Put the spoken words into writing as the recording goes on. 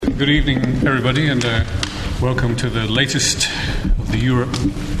Good evening, everybody, and welcome to the latest of the Europe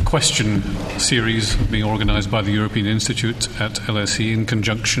Question series being organised by the European Institute at LSE in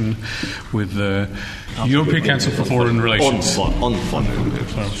conjunction with the European Council for Foreign Relations.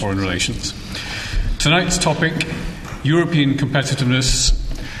 Foreign Relations. Tonight's topic, European competitiveness,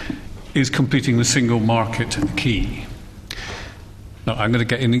 is completing the single market key. Now, I'm going to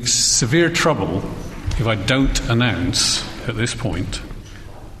get in severe trouble if I don't announce at this point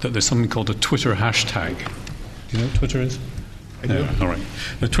that there's something called a Twitter hashtag. Do you know what Twitter is? I do. No, all right.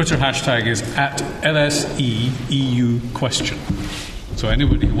 The Twitter hashtag is @LSEEUQuestion. So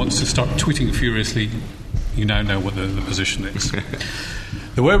anybody who wants to start tweeting furiously, you now know what the position is.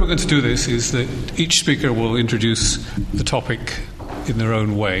 The way we're going to do this is that each speaker will introduce the topic in their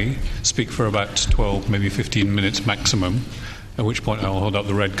own way, speak for about 12, maybe 15 minutes maximum, at which point I'll hold up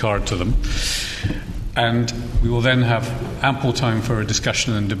the red card to them. And we will then have ample time for a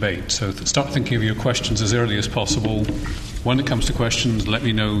discussion and debate. So start thinking of your questions as early as possible. When it comes to questions, let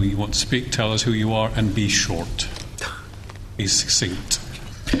me know you want to speak, tell us who you are, and be short. Be succinct.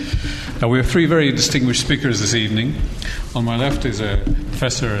 Now, we have three very distinguished speakers this evening. On my left is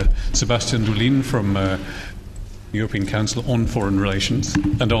Professor Sebastian Dulin from European Council on Foreign Relations,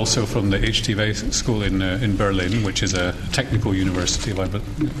 and also from the HTW School in Berlin, which is a technical university, if I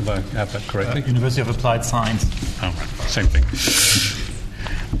have that correctly. University of Applied Science. Oh, same thing.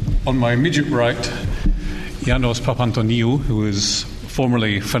 On my immediate right, Yanos Papantoniou, who was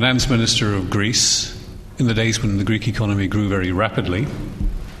formerly Finance Minister of Greece in the days when the Greek economy grew very rapidly,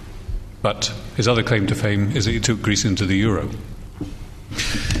 but his other claim to fame is that he took Greece into the euro.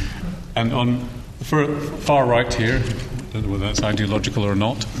 And on far right here, I don't know whether that's ideological or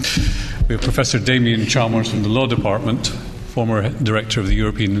not, we have Professor Damien Chalmers from the Law Department, former director of the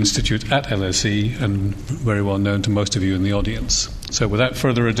European Institute at LSE, and very well known to most of you in the audience. So without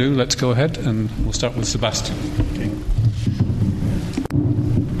further ado, let's go ahead, and we'll start with Sebastian. Okay.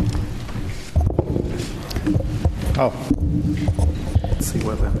 Let's see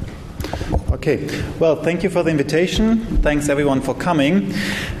whether... Okay. Well, thank you for the invitation. Thanks, everyone, for coming.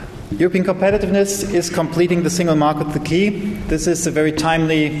 European competitiveness is completing the single market the key. This is a very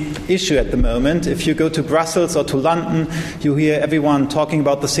timely issue at the moment. If you go to Brussels or to London, you hear everyone talking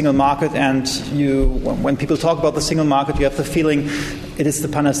about the single market, and when people talk about the single market, you have the feeling it is the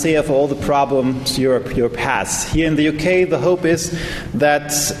panacea for all the problems Europe has. Here in the UK, the hope is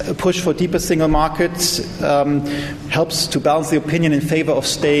that a push for deeper single markets helps to balance the opinion in favor of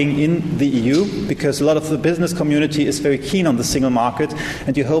staying in the EU, because a lot of the business community is very keen on the single market,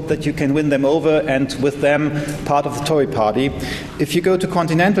 and you hope that you can win them over and with them part of the Tory party. If you go to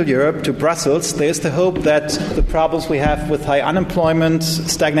continental Europe, to Brussels, there is the hope that the problems we have with high unemployment,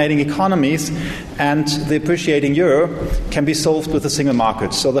 stagnating economies, and the appreciating euro can be solved with the single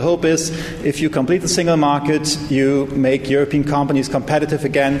market. So the hope is, if you complete the single market, you make European companies competitive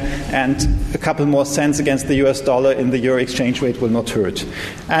again, and a couple more cents against the US dollar in the euro exchange rate will not hurt.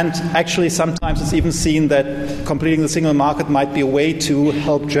 And actually, sometimes it's even seen that completing the single market might be a way to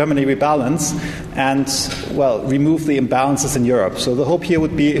help Germany rebalance and, well, remove the imbalances in Europe. So the hope here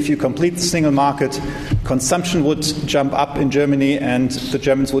would be, if you complete the single market, consumption would jump up in Germany and the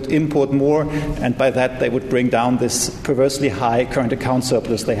Germans would import more, and by that they would bring down this perversely high current account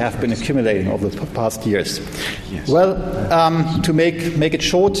surplus they have been accumulating over the past years. Yes. Well, to make it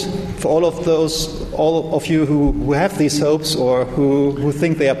short, for all of you who have these hopes or who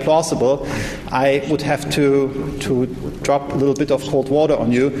think they are plausible, I would have to drop a little bit of cold water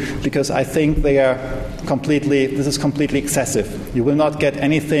on you, because I think this is completely excessive. You will not get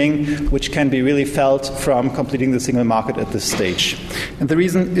anything which can be really felt from completing the single market at this stage. And the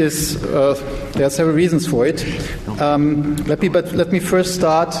reason is, there are several reasons for it. Let me first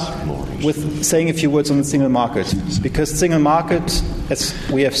start with saying a few words on the single market, because the single market, as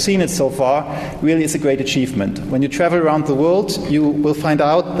we have seen it so far, really is a great achievement. When you travel around the world, you will find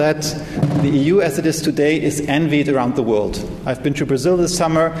out that the EU as it is today is envied around the world. I've been to Brazil this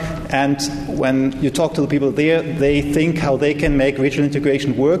summer, and when you talk to the people there, they think how they can make regional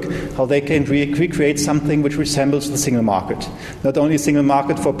integration work, how they can recreate something which resembles the single market. Not only a single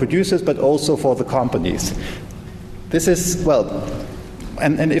market for producers, but also for the companies. This is, well,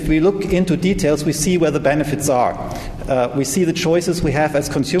 and if we look into details, we see where the benefits are. We see the choices we have as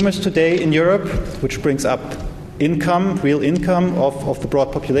consumers today in Europe, which brings up real income of the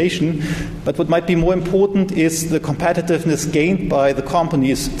broad population. But what might be more important is the competitiveness gained by the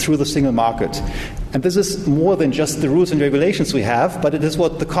companies through the single market. And this is more than just the rules and regulations we have, but it is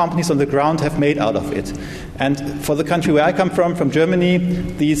what the companies on the ground have made out of it. And for the country where I come from Germany,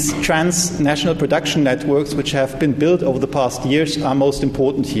 these transnational production networks which have been built over the past years are most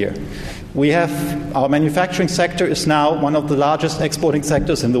important here. We have our manufacturing sector is now one of the largest exporting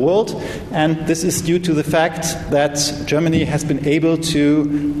sectors in the world, and this is due to the fact that Germany has been able to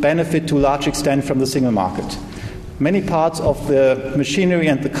benefit to a large extent from the single market. Many parts of the machinery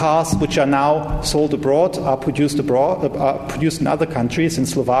and the cars which are now sold abroad are produced in other countries, in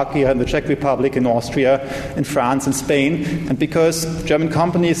Slovakia, in the Czech Republic, in Austria, in France, in Spain. And because German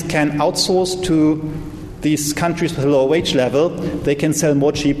companies can outsource to these countries with a lower wage level, they can sell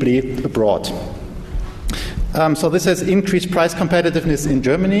more cheaply abroad. So this has increased price competitiveness in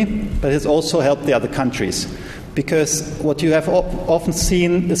Germany, but has also helped the other countries. Because what you have often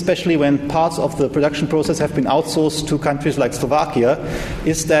seen, especially when parts of the production process have been outsourced to countries like Slovakia,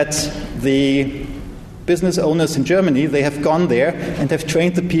 is that the business owners in Germany, they have gone there and have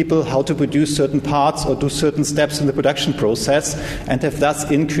trained the people how to produce certain parts or do certain steps in the production process, and have thus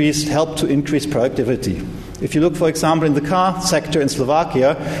helped to increase productivity. If you look, for example, in the car sector in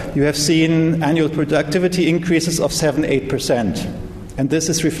Slovakia, you have seen annual productivity increases of 7-8%. And this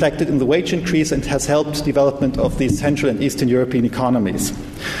is reflected in the wage increase and has helped development of the Central and Eastern European economies.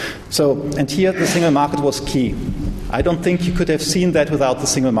 And here the single market was key. I don't think you could have seen that without the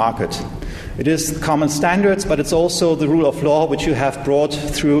single market. It is common standards, but it's also the rule of law which you have brought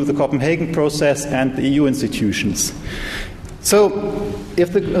through the Copenhagen process and the EU institutions. So,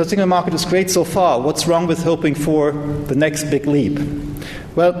 if the single market is great so far, what's wrong with hoping for the next big leap?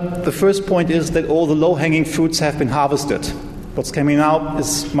 Well, the first point is that all the low-hanging fruits have been harvested. What's coming now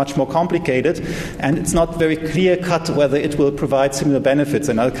is much more complicated, and it's not very clear-cut whether it will provide similar benefits,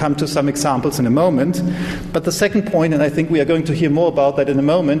 and I'll come to some examples in a moment. But the second point, and I think we are going to hear more about that in a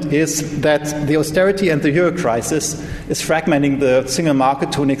moment, is that the austerity and the euro crisis is fragmenting the single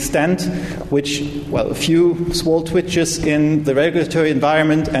market to an extent which, a few small twitches in the regulatory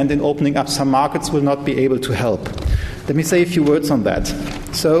environment and in opening up some markets will not be able to help. Let me say a few words on that.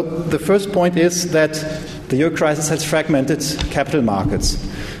 So the first point is that the euro crisis has fragmented capital markets.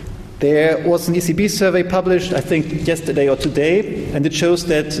 There was an ECB survey published, I think, yesterday or today, and it shows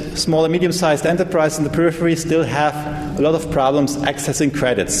that small and medium-sized enterprises in the periphery still have a lot of problems accessing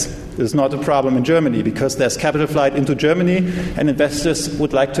credits. This is not a problem in Germany because there's capital flight into Germany, and investors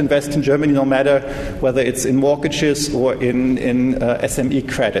would like to invest in Germany no matter whether it's in mortgages or in SME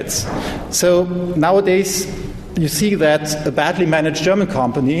credits. So nowadays, you see that a badly managed German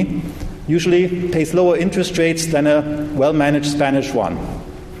company usually pays lower interest rates than a well-managed Spanish one.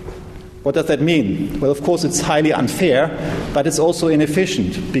 What does that mean? Well, of course, it's highly unfair, but it's also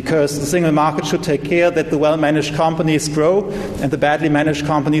inefficient because the single market should take care that the well-managed companies grow and the badly managed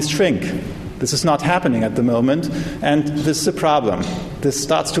companies shrink. This is not happening at the moment, and this is a problem. This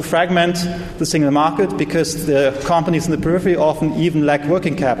starts to fragment the single market because the companies in the periphery often even lack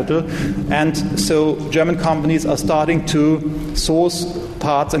working capital, and so German companies are starting to source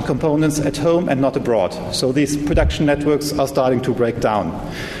parts and components at home and not abroad. So these production networks are starting to break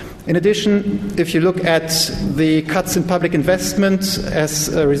down. In addition, if you look at the cuts in public investment as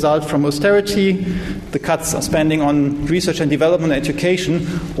a result from austerity, the cuts are spending on research and development and education,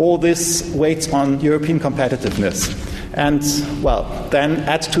 all this weighs on European competitiveness. And, then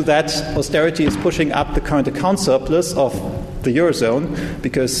add to that, austerity is pushing up the current account surplus of the Eurozone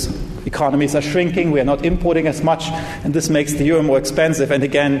because economies are shrinking, we are not importing as much, and this makes the euro more expensive, and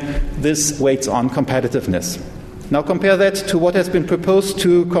again, this weighs on competitiveness. Now compare that to what has been proposed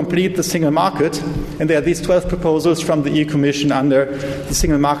to complete the single market, and there are these 12 proposals from the EU Commission under the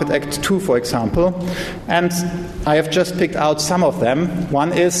Single Market Act 2, for example, and I have just picked out some of them.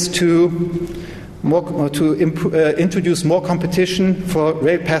 One is to introduce more competition for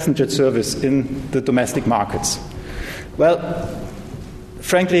rail passenger service in the domestic markets. Well,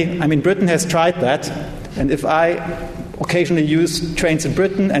 frankly, Britain has tried that, and if I occasionally use trains in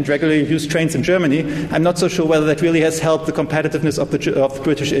Britain and regularly use trains in Germany, I'm not so sure whether that really has helped the competitiveness of the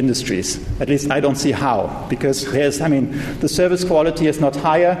British industries. At least I don't see how, because the service quality is not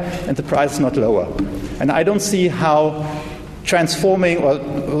higher and the price is not lower. And I don't see how transforming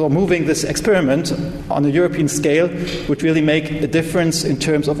or moving this experiment on a European scale would really make a difference in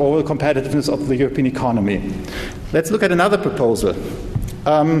terms of overall competitiveness of the European economy. Let's look at another proposal.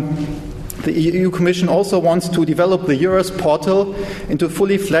 The EU Commission also wants to develop the EURES portal into a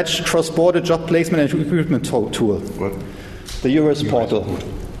fully fledged cross-border job placement and recruitment tool. What? The EURES portal.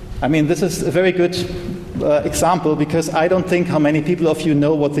 This is a very good example because I don't think how many people of you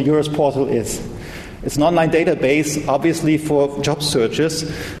know what the EURES portal is. It's an online database, obviously, for job searches,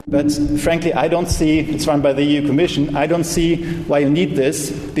 but frankly, I don't see, it's run by the EU Commission, I don't see why you need this,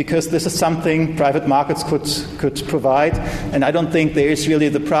 because this is something private markets could provide, and I don't think there is really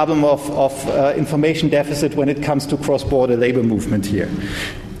the problem of information deficit when it comes to cross-border labor movement here.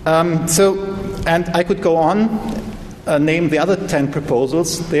 And I could go on, name the other 10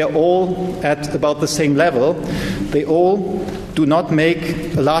 proposals. They are all at about the same level. They all do not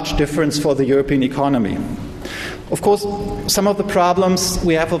make a large difference for the European economy. Of course, some of the problems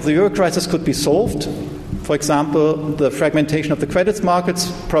we have of the euro crisis could be solved. For example, the fragmentation of the credit markets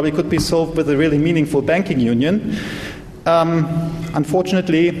probably could be solved with a really meaningful banking union.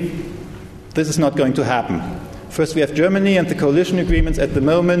 Unfortunately, this is not going to happen. First, we have Germany and the coalition agreements at the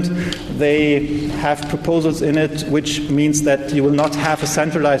moment. They have proposals in it which means that you will not have a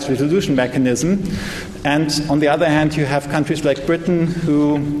centralized resolution mechanism. And on the other hand, you have countries like Britain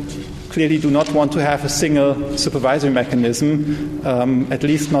who clearly do not want to have a single supervisory mechanism, at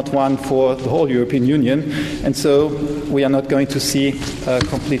least not one for the whole European Union. And so we are not going to see a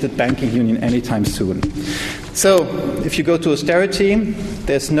completed banking union anytime soon. So if you go to austerity,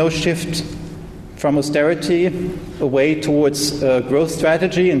 there's no shift from austerity away towards a growth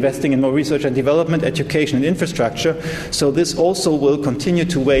strategy, investing in more research and development, education and infrastructure. So this also will continue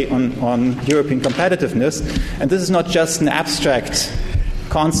to weigh on European competitiveness. And this is not just an abstract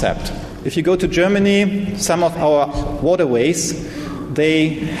concept. If you go to Germany, some of our waterways, they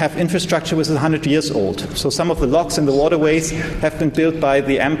have infrastructure which is 100 years old. So some of the locks in the waterways have been built by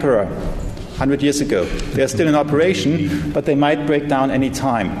the emperor 100 years ago. They are still in operation, but they might break down any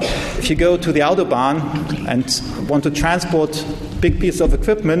time. If you go to the Autobahn and want to transport big pieces of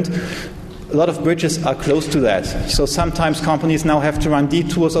equipment, a lot of bridges are close to that. So sometimes companies now have to run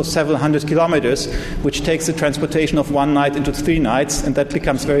detours of several hundred kilometers, which takes the transportation of one night into 3 nights, and that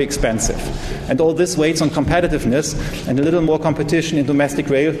becomes very expensive. And all this weighs on competitiveness, and a little more competition in domestic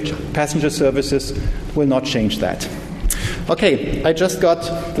rail passenger services will not change that. Okay, I just got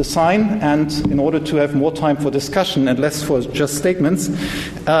the sign, and in order to have more time for discussion and less for just statements,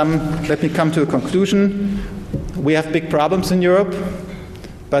 let me come to a conclusion. We have big problems in Europe,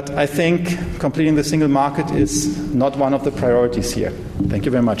 but I think completing the single market is not one of the priorities here. Thank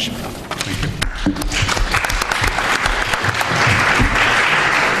you very much.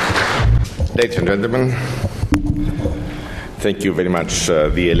 Ladies and gentlemen, thank you very much,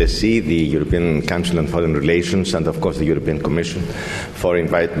 the LSE, the European Council on Foreign Relations, and of course the European Commission for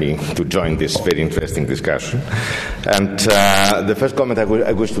inviting me to join this very interesting discussion. And the first comment I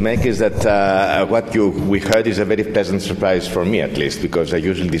wish to make is that what we heard is a very pleasant surprise for me, at least, because I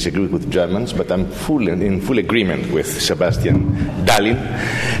usually disagree with Germans, but I'm in full agreement with Sebastian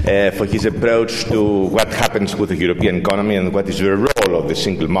Dalin for his approach to what happens with the European economy and what is the role of the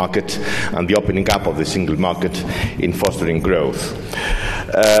single market and the opening up of the single market in fostering growth.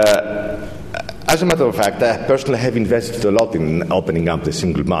 As a matter of fact, I personally have invested a lot in opening up the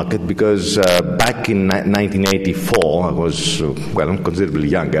single market because back in 1984, I was, I'm considerably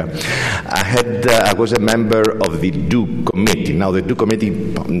younger, I was a member of the DO Committee. Now, the DO Committee,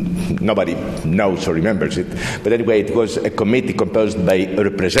 nobody knows or remembers it, but anyway, it was a committee composed by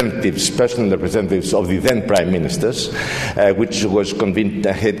representatives, personal representatives of the then Prime Ministers, which was convened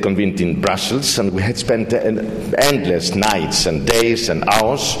in Brussels, and we had spent endless nights and days and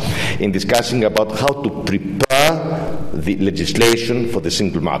hours in discussing about how to prepare the legislation for the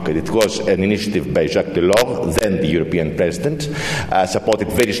single market. It was an initiative by Jacques Delors, then the European President, supported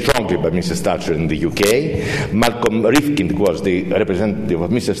very strongly by Mrs. Thatcher in the UK. Malcolm Rifkind was the representative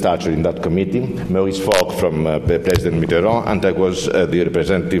of Mrs. Thatcher in that committee, Maurice Faure from President Mitterrand, and I was the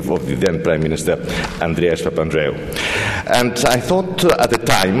representative of the then Prime Minister, Andreas Papandreou. And I thought at the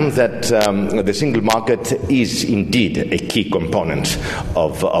time that the single market is indeed a key component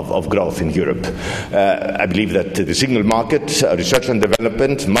of growth in Europe. I believe that the single market, research and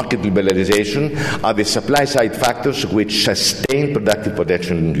development, market liberalization are the supply-side factors which sustain productive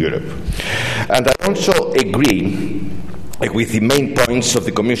potential in Europe. And I also agree with the main points of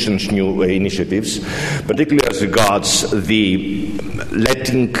the Commission's new initiatives, particularly as regards the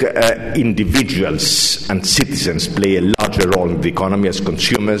letting individuals and citizens play a larger role in the economy as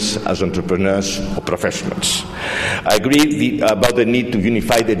consumers, as entrepreneurs or professionals. I agree about the need to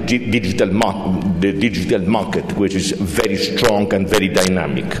unify the digital market, which is very strong and very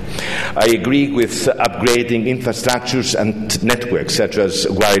dynamic. I agree with upgrading infrastructures and networks such as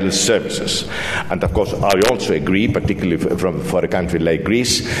wireless services. And of course, I also agree, particularly for a country like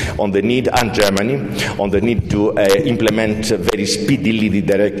Greece, on the need, and Germany, on the need to implement very speedy speedily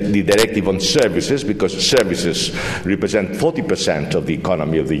the directive on services, because services represent 40% of the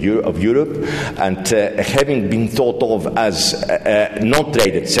economy of Europe, and having been thought of as a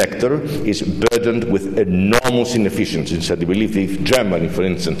non-traded sector is burdened with enormous inefficiencies. And we believe if Germany, for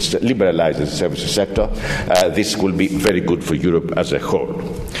instance, liberalizes the services sector, this will be very good for Europe as a whole.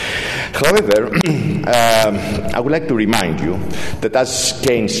 However, I would like to remind you that as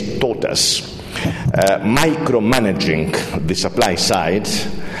Keynes taught us, micromanaging the supply side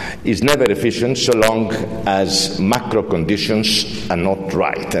is never efficient so long as macro conditions are not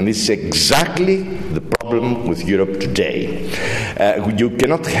right. And this is exactly the problem with Europe today. You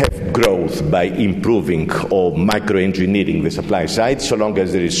cannot have growth by improving or microengineering the supply side so long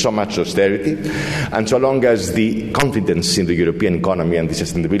as there is so much austerity and so long as the confidence in the European economy and the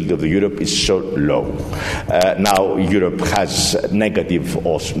sustainability of the Europe is so low. Now Europe has negative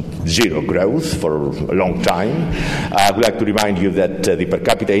or zero growth for a long time. I would like to remind you that the per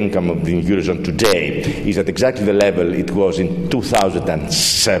capita income of the Eurozone today is at exactly the level it was in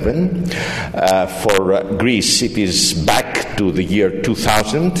 2007. For Greece, it is back to the year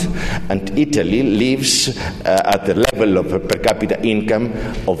 2000, and Italy lives at the level of per capita income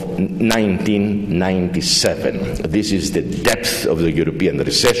of 1997. This is the depth of the European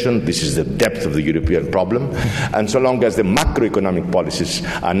recession. This is the depth of the European problem. And so long as the macroeconomic policies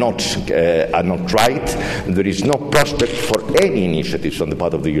are not right, there is no prospect for any initiatives on the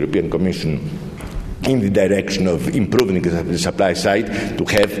part of the European Commission in the direction of improving the supply side to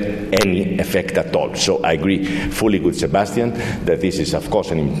have any effect at all. So I agree fully with Sebastian that this is, of course,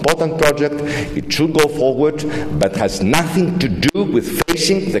 an important project. It should go forward, but has nothing to do with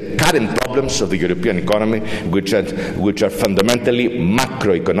facing the current problems of the European economy, which are fundamentally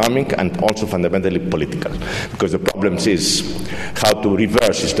macroeconomic and also fundamentally political. Because the problem is how to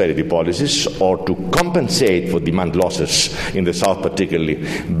reverse austerity policies or to compensate for demand losses in the south, particularly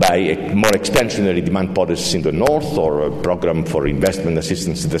by a more expansionary demand policies in the north, or a program for investment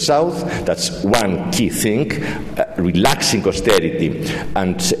assistance in the south. That's one key thing, relaxing austerity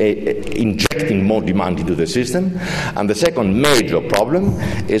and injecting more demand into the system. And the second major problem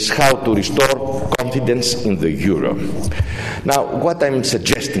is how to restore confidence in the euro. Now, what I'm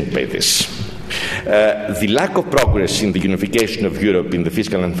suggesting by this, the lack of progress in the unification of Europe in the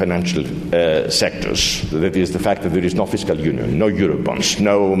fiscal and financial sectors, that is the fact that there is no fiscal union, no Eurobonds,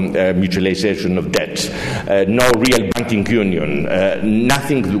 no mutualization of debt, no real banking union,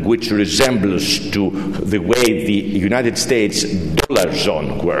 nothing which resembles to the way the United States dollar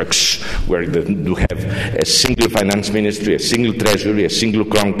zone works, where you have a single finance ministry, a single treasury, a single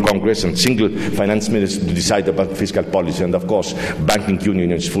Congress, and single finance ministry to decide about fiscal policy, and of course banking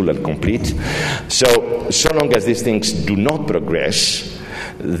union is full and complete. So long as these things do not progress,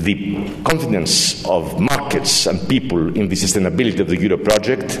 the confidence of markets and people in the sustainability of the Euro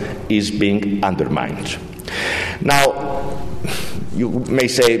project is being undermined. Now, you may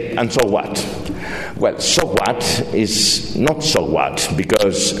say, and so what? Well, so what is not so what,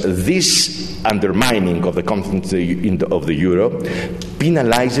 because this undermining of the confidence of the euro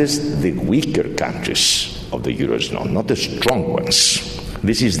penalizes the weaker countries of the Eurozone, not the strong ones.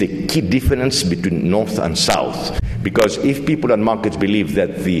 This is the key difference between North and South, because if people and markets believe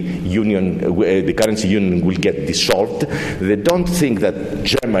that the currency union will get dissolved, they don't think that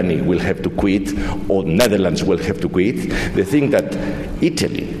Germany will have to quit or Netherlands will have to quit. They think that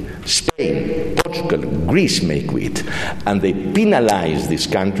Italy, Spain, Portugal, Greece may quit, and they penalize these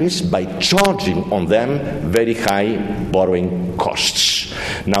countries by charging on them very high borrowing costs.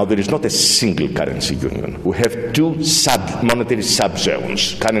 Now, there is not a single currency union. We have two monetary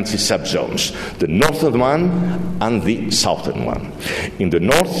subzones, currency subzones, the northern one and the southern one. In the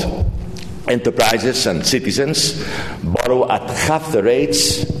north, enterprises and citizens borrow at half the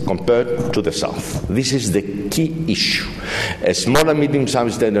rates compared to the south. This is the key issue. A small and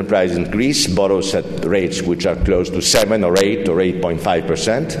medium-sized enterprise in Greece borrows at rates which are close to 7 or 8 or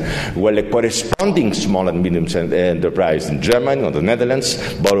 8.5%, while a corresponding small and medium-sized enterprise in Germany or the Netherlands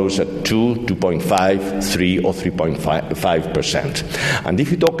borrows at 2, 2.5, 3 or 3.5%. And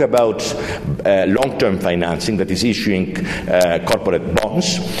if you talk about long-term financing, that is issuing corporate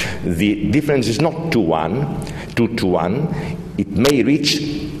bonds, the difference is not 2 to 1, it may reach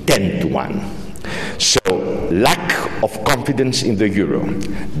 10 to 1. So, lack of confidence in the euro,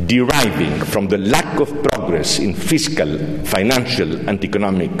 deriving from the lack of progress in fiscal, financial, and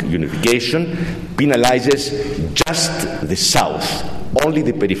economic unification, penalizes just the south, only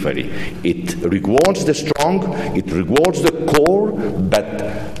the periphery. It rewards the strong, it rewards the core, but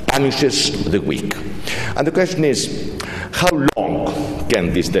punishes the weak. And the question is, how long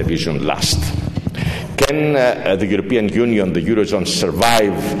can this division last? Can the European Union, the Eurozone,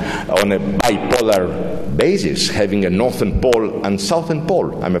 survive on a bipolar basis, having a northern pole and southern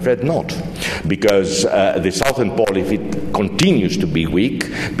pole? I'm afraid not, because the southern pole, if it continues to be weak,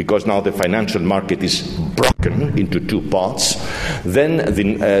 because now the financial market is broken into two parts, then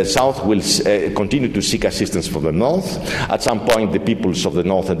the south will continue to seek assistance from the north. At some point, the peoples of the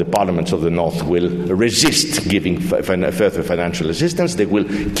north and the parliaments of the north will resist giving further financial assistance. They will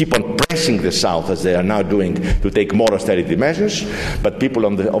keep on pressing the south, as they are now doing, to take more austerity measures, but people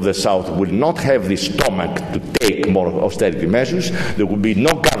of the south will not have the stomach to take more austerity measures. There will be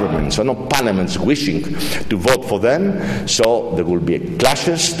no governments or no parliaments wishing to vote for them, so there will be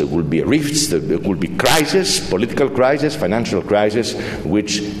clashes, there will be rifts, there will be crisis, political crisis, financial crisis,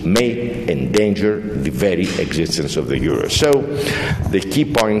 which may endanger the very existence of the euro. So the key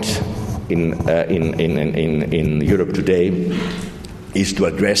point in Europe today is to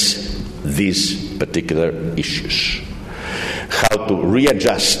address these particular issues. How to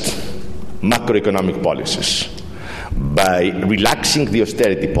readjust macroeconomic policies by relaxing the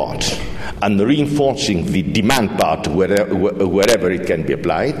austerity part and reinforcing the demand part wherever it can be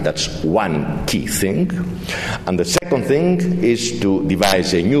applied. That's one key thing. And the second thing is to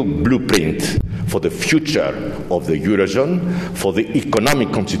devise a new blueprint for the future of the Eurozone, for the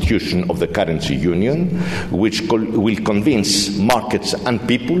economic constitution of the currency union, which will convince markets and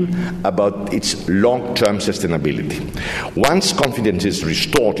people about its long-term sustainability. Once confidence is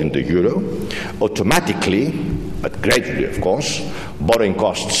restored in the euro, automatically, but gradually, of course, borrowing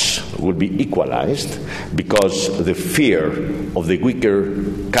costs will be equalized, because the fear of the weaker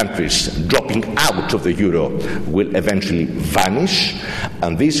countries dropping out of the euro will eventually vanish,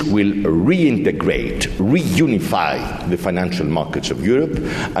 and this will reintegrate, reunify the financial markets of Europe,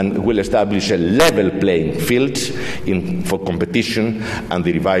 and will establish a level playing field for competition and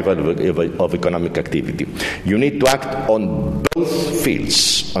the revival of economic activity. You need to act on both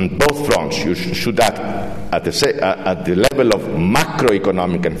fields, on both fronts. You should act at the level of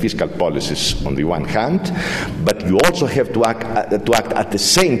macroeconomic and fiscal policies on the one hand, but you also have to act at the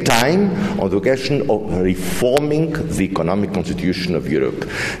same time on the question of reforming the economic constitution of Europe.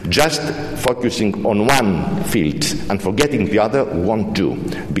 Just focusing on one field and forgetting the other won't do,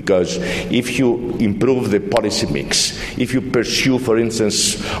 because if you improve the policy mix, if you pursue, for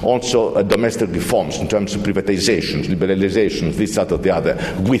instance, also domestic reforms in terms of privatizations, liberalizations, this, that, or the other,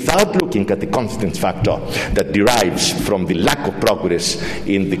 without looking at the confidence factor that derives from the lack of progress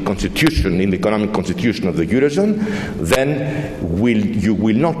in the constitution, in the economic constitution of the Eurozone, then you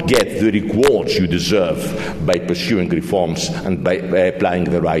will not get the rewards you deserve by pursuing reforms and by applying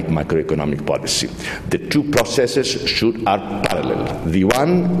the right macroeconomic policy. The two processes are parallel. The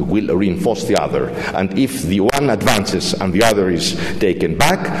one will reinforce the other, and if the one advances and the other is taken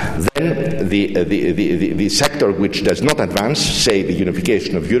back, then the sector which does not advance, say the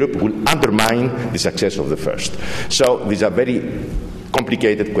unification of Europe, will undermine the success of the first. So these are very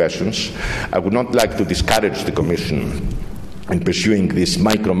complicated questions. I would not like to discourage the Commission in pursuing this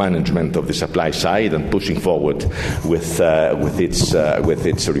micromanagement of the supply side and pushing forward with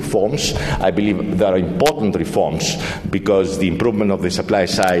its reforms. I believe there are important reforms, because the improvement of the supply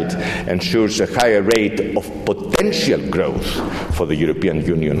side ensures a higher rate of potential growth for the European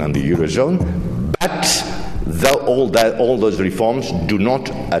Union and the Eurozone, but all those reforms do not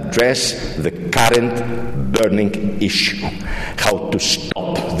address the current burning issue: how to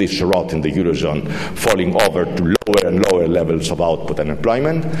stop this rot in the Eurozone falling over to lower and lower levels of output and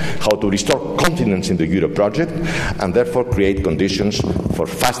employment, how to restore confidence in the Euro project, and therefore create conditions for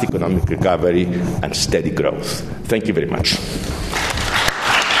fast economic recovery and steady growth. Thank you very much.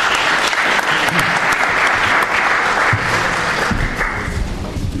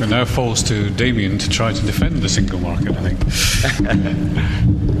 It now falls to Damien to try to defend the single market, I think.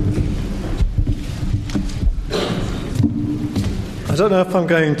 I don't know if I'm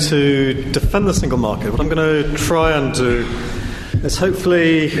going to defend the single market. What I'm going to try and do is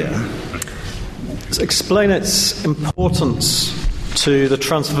hopefully explain its importance to the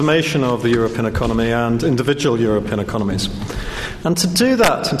transformation of the European economy and individual European economies. And to do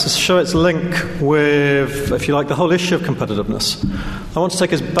that, and to show its link with, if you like, the whole issue of competitiveness, I want to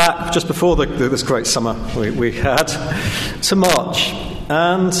take us back just before this great summer we had, to March,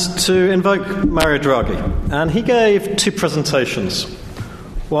 and to invoke Mario Draghi. And he gave two presentations,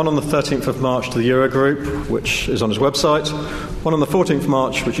 one on the 13th of March to the Eurogroup, which is on his website, one on the 14th of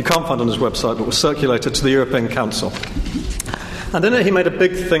March, which you can't find on his website, but was circulated to the European Council. And in it, he made a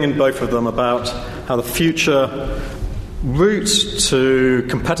big thing in both of them about how the future route to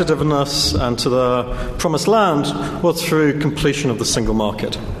competitiveness and to the promised land was through completion of the single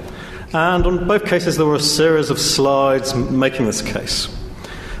market. And on both cases, there were a series of slides making this case.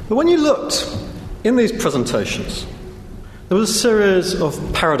 But when you looked in these presentations, there was a series of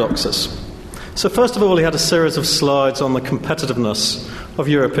paradoxes. So first of all, he had a series of slides on the competitiveness of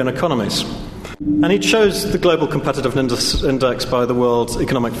European economies. And he chose the Global Competitiveness Index by the World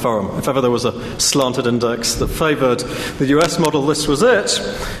Economic Forum. If ever there was a slanted index that favoured the US model, this was it.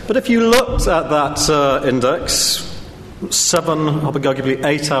 But if you looked at that index, 7, arguably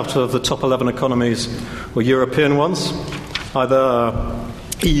 8 out of the top 11 economies were European ones, either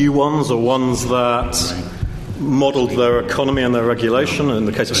EU ones or ones that modelled their economy and their regulation, in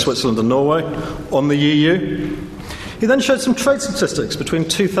the case of Switzerland and Norway, on the EU. He then showed some trade statistics between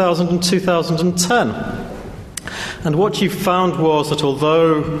 2000 and 2010. And what you found was that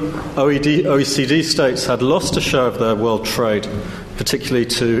although OECD states had lost a share of their world trade, particularly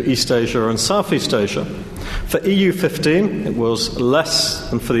to East Asia and Southeast Asia, for EU15 it was less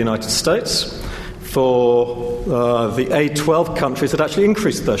than for the United States. For the A12 countries, it actually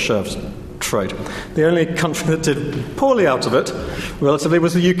increased their share of trade. The only country that did poorly out of it, relatively,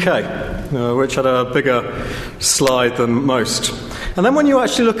 was the UK, which had a bigger slide than most. And then when you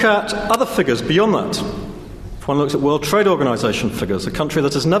actually look at other figures beyond that, if one looks at World Trade Organization figures, a country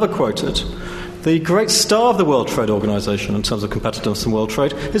that is never quoted, the great star of the World Trade Organization in terms of competitiveness in world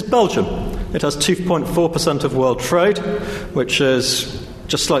trade is Belgium. It has 2.4% of world trade, which is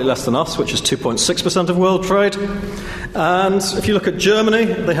just slightly less than us, which is 2.6% of world trade. And if you look at Germany,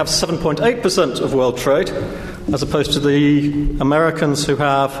 they have 7.8% of world trade, as opposed to the Americans who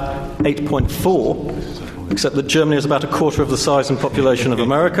have 8.4%, except that Germany is about a quarter of the size and population of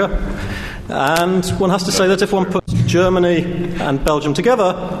America. And one has to say that if one puts Germany and Belgium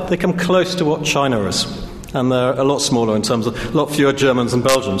together, they come close to what China is. And they're a lot smaller in terms of a lot fewer Germans and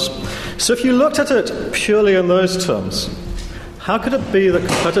Belgians. So if you looked at it purely in those terms, how could it be that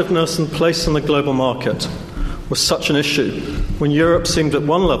competitiveness and place in the global market was such an issue when Europe seemed at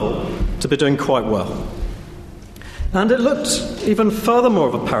one level to be doing quite well? And it looked even further more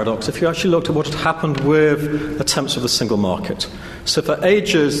of a paradox if you actually looked at what had happened with attempts of the single market. So for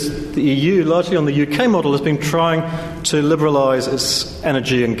ages, the EU, largely on the UK model, has been trying to liberalise its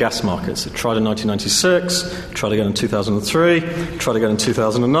energy and gas markets. It tried in 1996, tried again in 2003, tried again in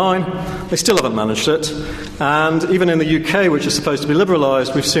 2009. They still haven't managed it. And even in the UK, which is supposed to be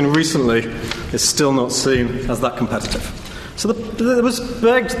liberalised, we've seen recently it's still not seen as that competitive. So there was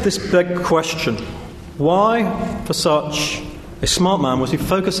this big question. Why, for such a smart man, was he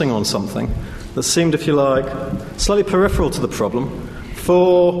focusing on something that seemed, if you like, slightly peripheral to the problem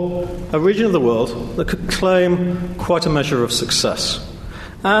for a region of the world that could claim quite a measure of success?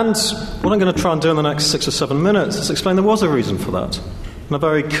 And what I'm going to try and do in the next 6 or 7 minutes is explain there was a reason for that, and a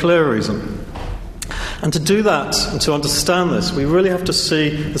very clear reason. And to do that, and to understand this, we really have to see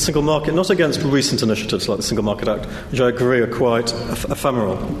the single market not against recent initiatives like the Single Market Act, which I agree are quite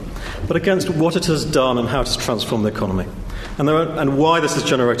ephemeral, but against what it has done and how it has transformed the economy, and why this has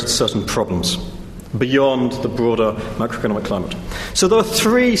generated certain problems beyond the broader macroeconomic climate. So there are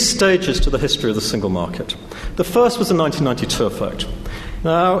 3 stages to the history of the single market. The first was the 1992 effect.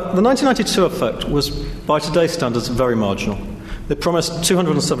 Now, the 1992 effect was, by today's standards, very marginal. They promised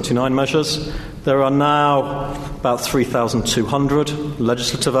 279 measures. There are now about 3,200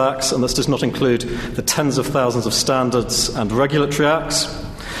 legislative acts, and this does not include the tens of thousands of standards and regulatory acts.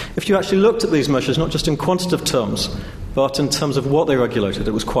 If you actually looked at these measures, not just in quantitative terms, but in terms of what they regulated,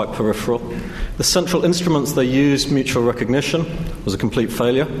 it was quite peripheral. The central instruments they used, mutual recognition, was a complete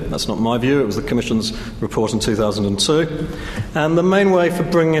failure. That's not my view. It was the Commission's report in 2002. And the main way for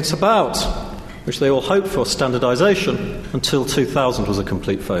bringing it about, which they all hoped for, standardisation, until 2000 was a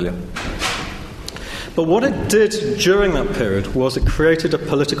complete failure. But what it did during that period was it created a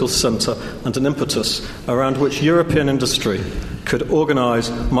political centre and an impetus around which European industry could organise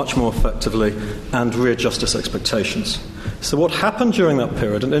much more effectively and readjust its expectations. So what happened during that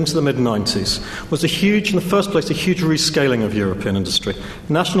period and into the mid-90s was in the first place, a huge rescaling of European industry.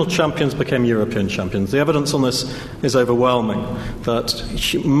 National champions became European champions. The evidence on this is overwhelming, that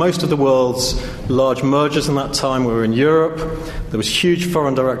most of the world's large mergers in that time were in Europe. There was huge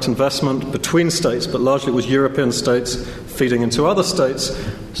foreign direct investment between states, but largely it was European states feeding into other states.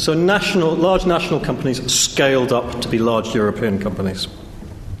 So large national companies scaled up to be large European companies.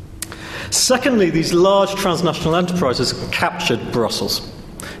 Secondly, these large transnational enterprises captured Brussels.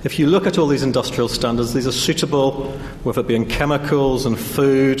 If you look at all these industrial standards, these are suitable, whether it be in chemicals and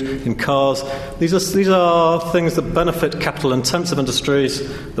food, in cars. These are things that benefit capital-intensive industries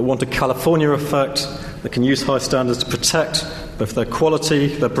that want a California effect, that can use high standards to protect both their quality,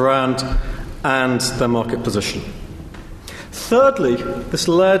 their brand, and their market position. Thirdly, this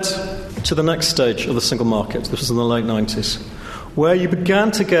led to the next stage of the single market. This was in the late 90s, where you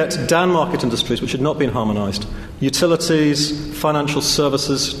began to get down-market industries which had not been harmonised. Utilities, financial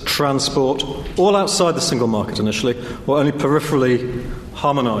services, transport, all outside the single market initially, or only peripherally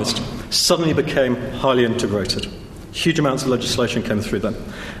harmonised, suddenly became highly integrated. Huge amounts of legislation came through then.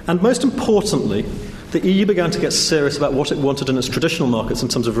 And most importantly, the EU began to get serious about what it wanted in its traditional markets in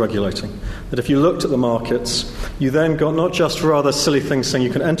terms of regulating. That if you looked at the markets, you then got not just rather silly things saying you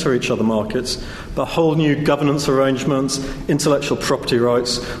can enter each other markets, but whole new governance arrangements, intellectual property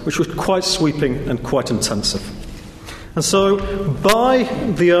rights, which were quite sweeping and quite intensive. And so, by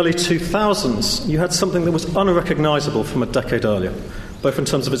the early 2000s, you had something that was unrecognisable from a decade earlier, both in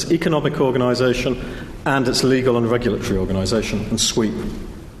terms of its economic organisation and its legal and regulatory organisation and sweep.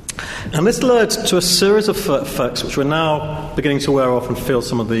 And this led to a series of effects which we're now beginning to wear off and feel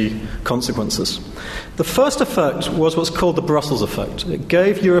some of the consequences. The first effect was what's called the Brussels effect. It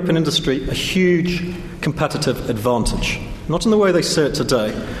gave European industry a huge competitive advantage, not in the way they see it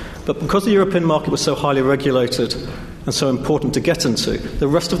today, but because the European market was so highly regulated and so important to get into, the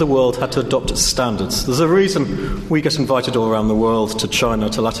rest of the world had to adopt its standards. There's a reason we get invited all around the world, to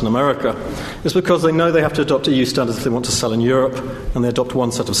China, to Latin America. It's because they know they have to adopt EU standards if they want to sell in Europe, and they adopt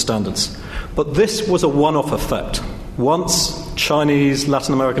one set of standards. But this was a one-off effect. Once Chinese,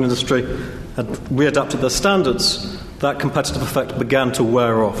 Latin American industry had readapted their standards, that competitive effect began to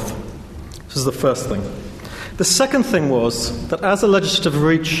wear off. This is the first thing. The second thing was that as the legislative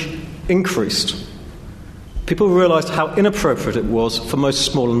reach increased, people realised how inappropriate it was for most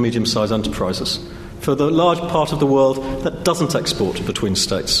small and medium-sized enterprises, for the large part of the world that doesn't export between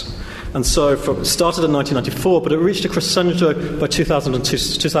states. And so it started in 1994, but it reached a crescendo by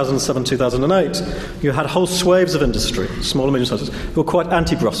 2007, 2008. You had whole swathes of industry, small and medium-sized, who were quite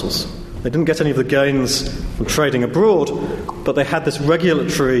anti-Brussels. They didn't get any of the gains from trading abroad, but they had this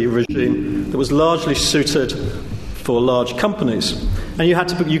regulatory regime that was largely suited for large companies. And you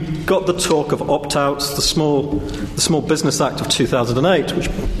got the talk of opt-outs, the Small Business Act of 2008, which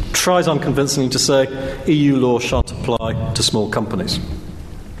tries unconvincingly to say EU law shan't apply to small companies.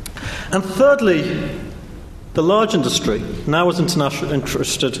 And thirdly, the large industry now was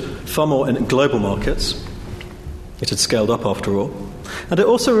interested far more in global markets. It had scaled up after all. And it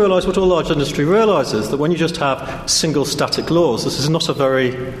also realised what all large industry realises, that when you just have single static laws, this is not a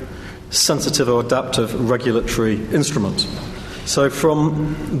very sensitive or adaptive regulatory instrument. So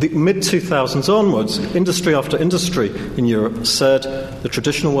from the mid-2000s onwards, industry after industry in Europe said the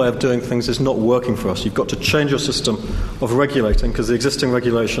traditional way of doing things is not working for us. You've got to change your system of regulating because the existing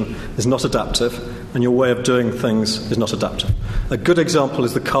regulation is not adaptive and your way of doing things is not adaptive. A good example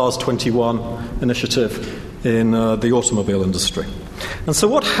is the CARS 21 initiative in the automobile industry. And so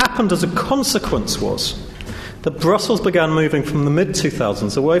what happened as a consequence was that Brussels began moving from the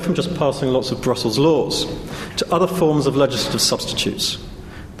mid-2000s away from just passing lots of Brussels laws to other forms of legislative substitutes.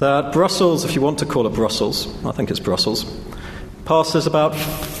 That Brussels, if you want to call it Brussels, I think it's Brussels, passes about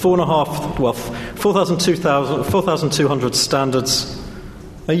 4,200 standards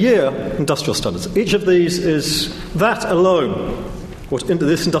a year, industrial standards. Each of these is that alone,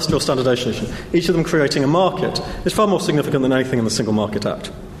 this industrial standardization, each of them creating a market, is far more significant than anything in the Single Market Act.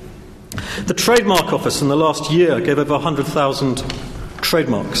 The Trademark Office in the last year gave over 100,000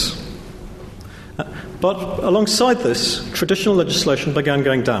 trademarks. But alongside this, traditional legislation began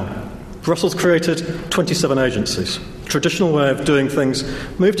going down. Brussels created 27 agencies. The traditional way of doing things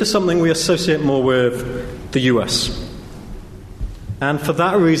moved to something we associate more with the US. And for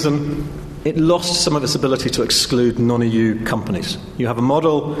that reason, it lost some of its ability to exclude non-EU companies. You have a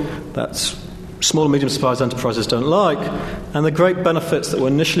model that's small and medium-sized enterprises don't like, and the great benefits that were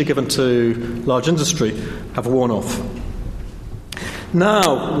initially given to large industry have worn off.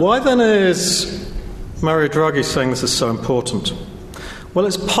 Now, why then is Mario Draghi saying this is so important? Well,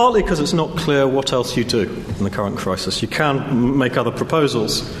 it's partly because it's not clear what else you do in the current crisis. You can make other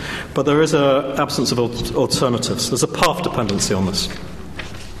proposals, but there is an absence of alternatives. There's a path dependency on this.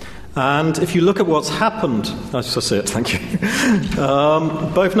 And if you look at what's happened, I just see it, thank you,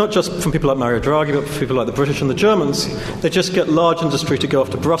 both not just from people like Mario Draghi, but from people like the British and the Germans, they just get large industry to go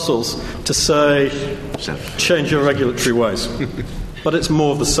off to Brussels to say, change your regulatory ways. But it's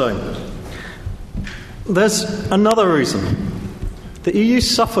more of the same. There's another reason. The EU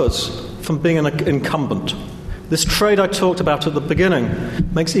suffers from being an incumbent. This trade I talked about at the beginning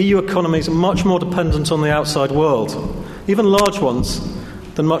makes EU economies much more dependent on the outside world, even large ones,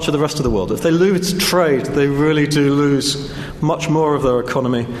 than much of the rest of the world. If they lose trade, they really do lose much more of their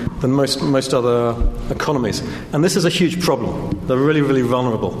economy than most other economies. And this is a huge problem. They're really, really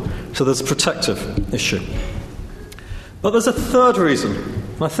vulnerable. So there's a protective issue. But there's a third reason,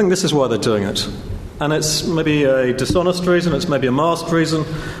 and I think this is why they're doing it. And it's maybe a dishonest reason, it's maybe a masked reason,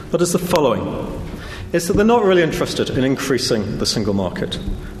 but it's the following. It's that they're not really interested in increasing the single market.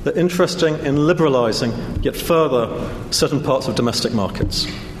 They're interested in liberalising, yet further, certain parts of domestic markets.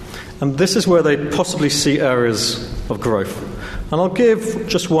 And this is where they possibly see areas of growth. And I'll give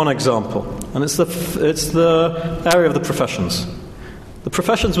just one example, and it's the area of the professions. The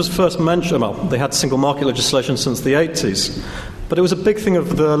professions was first mentioned, well, they had single market legislation since the 80s, but it was a big thing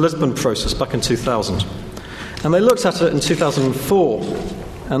of the Lisbon process back in 2000. And they looked at it in 2004,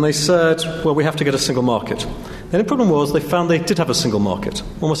 and they said, well, we have to get a single market. The only problem was they found they did have a single market.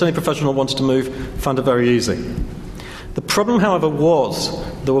 Almost any professional wanted to move found it very easy. The problem, however, was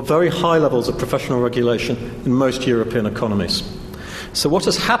there were very high levels of professional regulation in most European economies. So what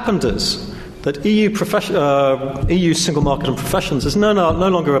has happened is that EU single market and professions is no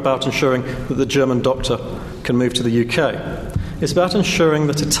longer about ensuring that the German doctor can move to the UK. It's about ensuring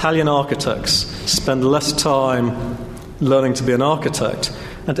that Italian architects spend less time learning to be an architect,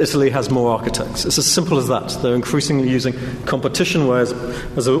 and Italy has more architects. It's as simple as that. They're increasingly using competition as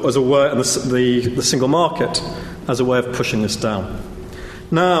a way, and the single market as a way of pushing this down.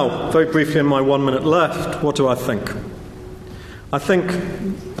 Now, very briefly in my 1 minute left, what do I think? I think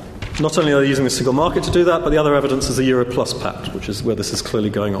not only are they using the single market to do that, but the other evidence is the Euro Plus Pact, which is where this is clearly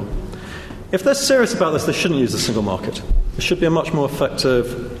going on. If they're serious about this, they shouldn't use the single market. It should be a much more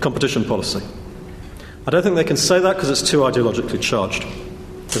effective competition policy. I don't think they can say that because it's too ideologically charged.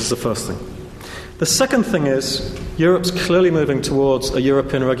 This is the first thing. The second thing is Europe's clearly moving towards a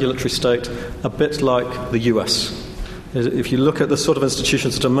European regulatory state a bit like the US. If you look at the sort of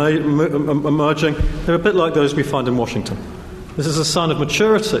institutions that are emerging, they're a bit like those we find in Washington. This is a sign of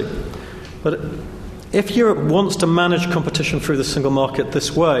maturity. But if Europe wants to manage competition through the single market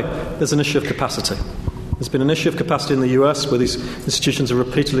this way, there's an issue of capacity. There's been an issue of capacity in the US where these institutions are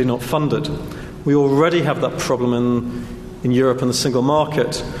repeatedly not funded. We already have that problem in Europe and the single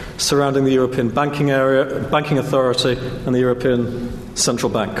market surrounding the European banking authority and the European Central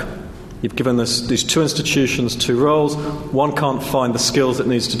Bank. You've given these two institutions two roles. One can't find the skills it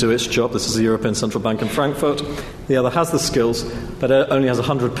needs to do its job. This is the European Central Bank in Frankfurt. The other has the skills, but it only has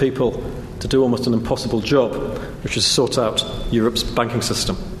 100 people to do almost an impossible job, which is sort out Europe's banking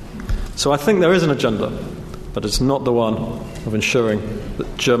system. So I think there is an agenda, but it's not the one of ensuring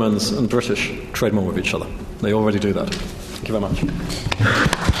that Germans and British trade more with each other. They already do that. Thank you very much.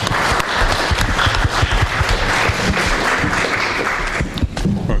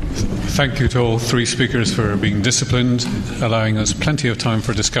 Thank you to all three speakers for being disciplined, allowing us plenty of time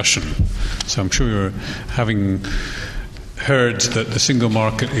for discussion. So I'm sure you're having heard that the single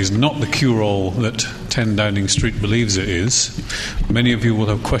market is not the cure-all that 10 Downing Street believes it is. Many of you will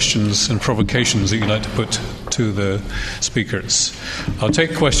have questions and provocations that you'd like to put to the speakers. I'll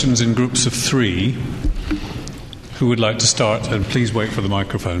take questions in groups of 3. Who would like to start? And please wait for the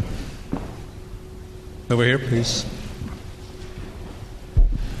microphone. Over here, please.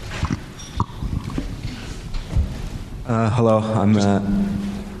 Hello, I'm...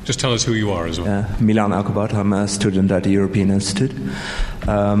 Just tell us who you are as well. Milan Alkebat. I'm a student at the European Institute.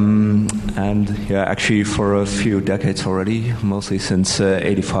 Actually for a few decades already, mostly since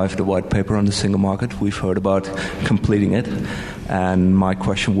 85, the white paper on the single market, we've heard about completing it. And my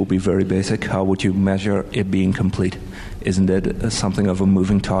question will be very basic. How would you measure it being complete? Isn't it something of a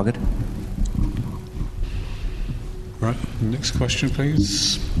moving target? Right, next question,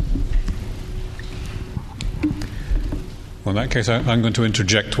 please. Well, in that case, I'm going to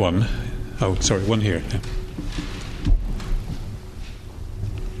interject one. Oh, sorry, one here. Yeah.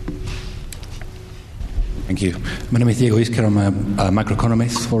 Thank you. My name is Diego Isker. I'm a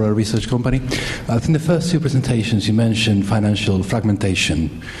macroeconomist for a research company. I think the first 2 presentations you mentioned financial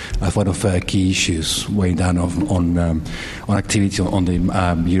fragmentation as one of the key issues weighing down on activity on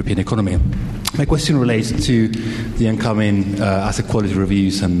the European economy. My question relates to the incoming asset quality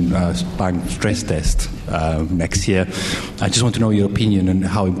reviews and bank stress test next year. I just want to know your opinion on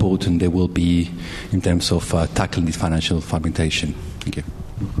how important they will be in terms of tackling this financial fragmentation. Thank you.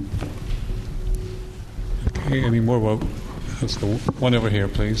 Okay, any more? Well, that's the one over here,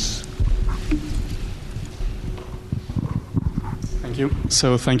 please. Thank you.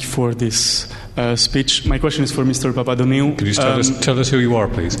 So thank you for this speech. My question is for Mr. Papadoniou. Could you tell us who you are,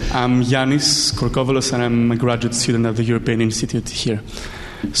 please? I'm Yanis Korkovoulos, and I'm a graduate student at the European Institute here.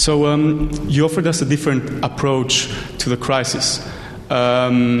 So you offered us a different approach to the crisis,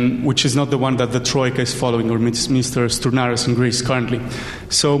 which is not the one that the Troika is following, or Mr. Stournaras in Greece currently.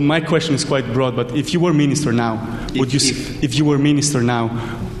 So my question is quite broad, but if you were minister now, would you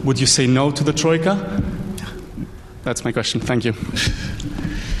say no to the Troika? That's my question. Thank you.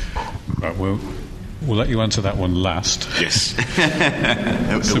 Right, we'll let you answer that one last. Yes.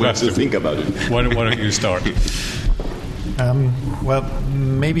 Sebastian, to think about it. Why don't you start? Well,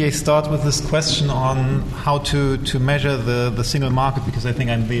 maybe I start with this question on how to measure the single market, because I think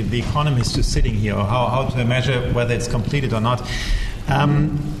I'm the economist who's sitting here, or how to measure whether it's completed or not.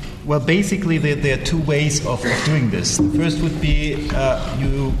 Well, basically, there are two ways of doing this. The first would be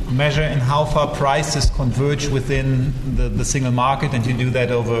you measure in how far prices converge within the single market, and you do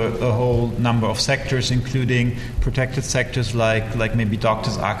that over a whole number of sectors, including protected sectors like maybe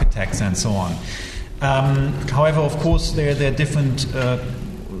doctors, architects, and so on. However, of course, there are different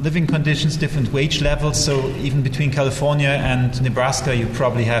living conditions, different wage levels. So even between California and Nebraska, you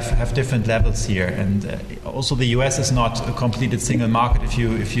probably have different levels here. And also, the U.S. is not a completed single market if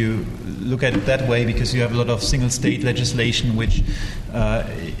you look at it that way, because you have a lot of single state legislation which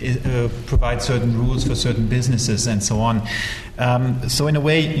provides certain rules for certain businesses and so on. So in a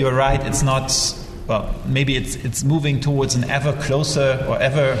way, you're right. It's not. Well, maybe it's moving towards an ever closer or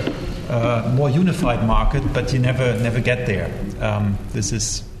ever more unified market, but you never get there. This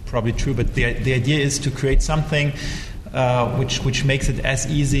is probably true, but the idea is to create something which makes it as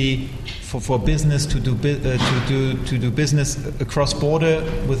easy for business to do business across border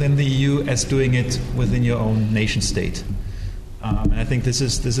within the EU as doing it within your own nation state. And I think this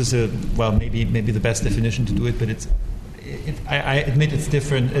is maybe the best definition to do it, but I admit it's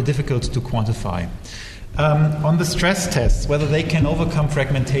difficult to quantify. On the stress tests, whether they can overcome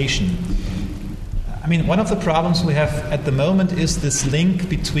fragmentation. I mean, one of the problems we have at the moment is this link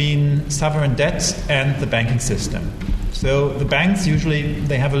between sovereign debt and the banking system. So the banks usually,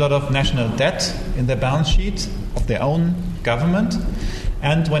 they have a lot of national debt in their balance sheet of their own government.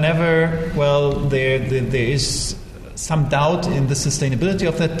 And whenever, there is some doubt in the sustainability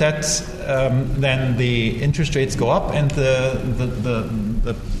of that debt, then the interest rates go up and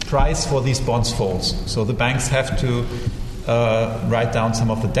the price for these bonds falls. So the banks have to write down some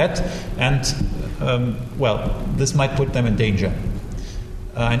of the debt, and this might put them in danger.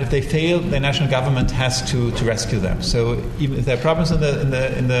 And if they fail, their national government has to rescue them. So even if there are problems in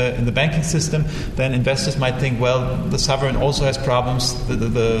the banking system, then investors might think, well, the sovereign also has problems.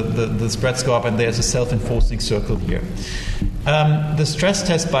 The spreads go up, and there's a self-enforcing circle here. The stress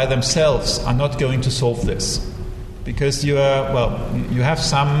tests by themselves are not going to solve this, because you have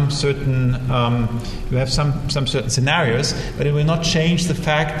some certain scenarios, but it will not change the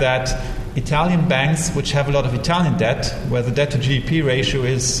fact that Italian banks, which have a lot of Italian debt, where the debt to GDP ratio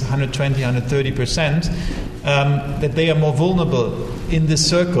is 120, 130%, that they are more vulnerable in this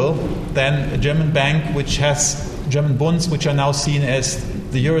circle than a German bank which has German bonds, which are now seen as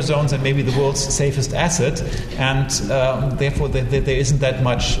the Eurozone's and maybe the world's safest asset, and therefore there isn't that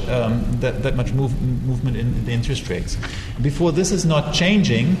much movement in the interest rates. Before this is not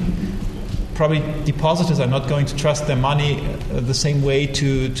changing, probably depositors are not going to trust their money the same way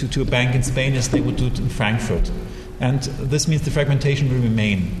to a bank in Spain as they would do in Frankfurt. And this means the fragmentation will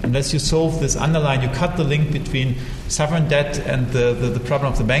remain. Unless you solve this underlying, you cut the link between sovereign debt and the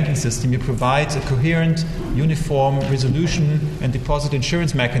problem of the banking system, you provide a coherent, uniform resolution and deposit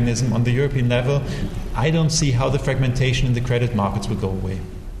insurance mechanism on the European level, I don't see how the fragmentation in the credit markets will go away.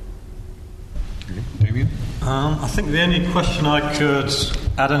 Damien? I think the only question I could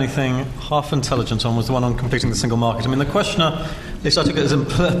add anything half intelligent on was the one on completing the single market. I mean, the questioner, at least I took it as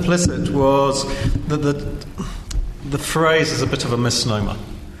implicit, was that the phrase is a bit of a misnomer.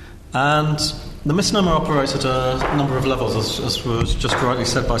 And the misnomer operates at a number of levels, as was just rightly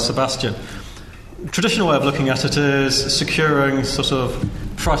said by Sebastian. The traditional way of looking at it is securing sort of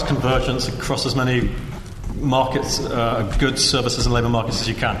price convergence across as many markets, goods, services and labour markets as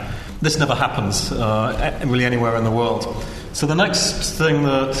you can. This never happens really anywhere in the world. So the next thing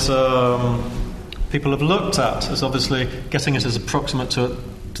that people have looked at is obviously getting it as approximate to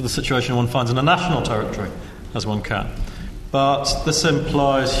the situation one finds in a national territory as one can. But this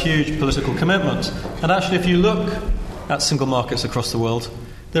implies huge political commitment. And actually, if you look at single markets across the world,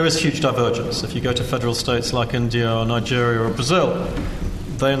 there is huge divergence. If you go to federal states like India or Nigeria or Brazil,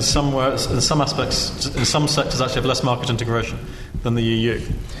 they in some aspects, in some sectors, actually have less market integration than the EU.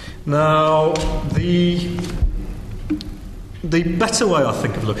 Now, the better way, I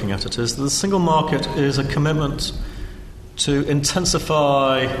think, of looking at it is that the single market is a commitment to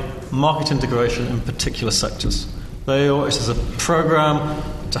intensify market integration in particular sectors. It is a program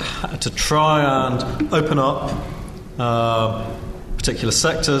to try and open up particular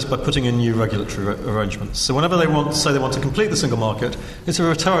sectors by putting in new regulatory arrangements. So whenever they want to complete the single market, it's a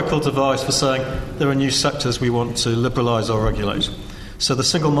rhetorical device for saying there are new sectors we want to liberalise or regulate. So the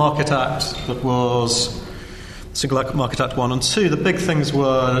Single Market Act that was Single Market Act 1 and 2, the big things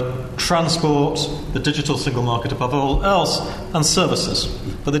were transport, the digital single market above all else, and services.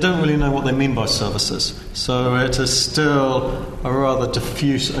 But they don't really know what they mean by services. So it is still a rather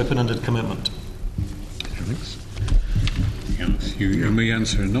diffuse, open-ended commitment. Thanks. Yes, you may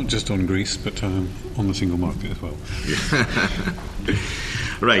answer not just on Greece, but on the single market as well.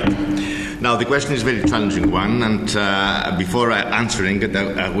 Right. Now, the question is a very challenging one, and before answering it,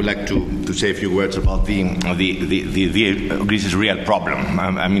 I would like to say a few words about the Greece's real problem.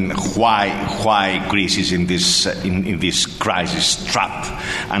 I mean, why Greece is in this crisis trap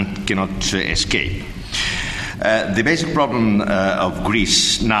and cannot escape. The basic problem of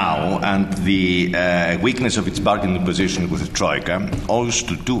Greece now and the weakness of its bargaining position with the Troika owes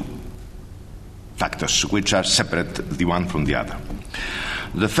to two factors which are separate the one from the other.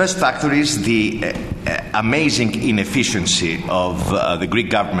 The first factor is the amazing inefficiency of the Greek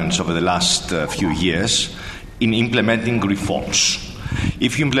governments over the last few years in implementing reforms.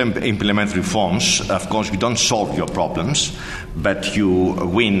 If you implement reforms, of course, you don't solve your problems, but you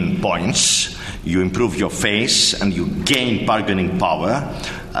win points, you improve your face, and you gain bargaining power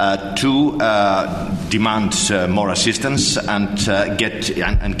to demand more assistance and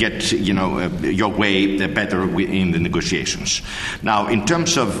get your way better in the negotiations. Now, in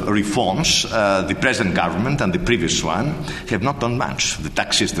terms of reforms, the present government and the previous one have not done much. The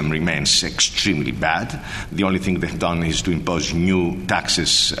tax system remains extremely bad. The only thing they've done is to impose new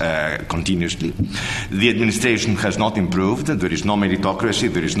taxes continuously. The administration has not improved. There is no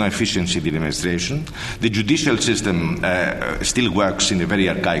meritocracy. There is no efficiency in the administration. The judicial system still works in a very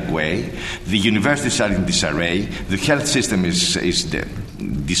archaic way. The universities are in disarray. The health system is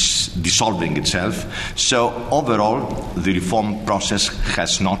dissolving itself. So overall, the reform process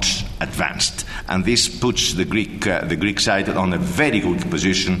has not advanced, and this puts the Greek side on a very weak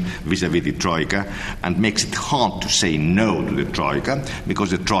position vis-à-vis the Troika, and makes it hard to say no to the Troika,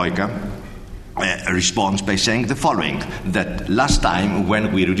 because the Troika responds by saying the following: that last time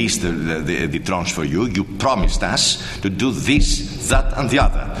when we released the tranche for you, you promised us to do this, that, and the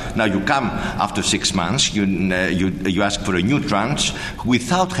other. Now you come after 6 months, you ask for a new tranche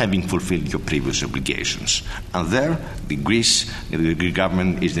without having fulfilled your previous obligations, and there the Greek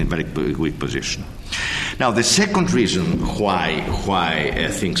government is in a very weak position. Now, the second reason why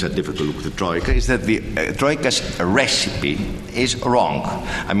things are difficult with the Troika is that the Troika's recipe is wrong.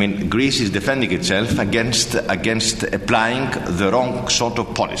 I mean, Greece is defending itself against applying the wrong sort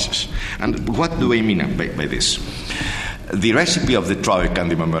of policies. And what do I mean by this? The recipe of the Troika and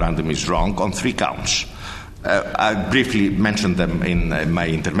the memorandum is wrong on 3 counts. I briefly mentioned them in my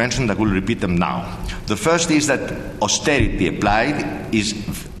intervention. I will repeat them now. The first is that austerity applied is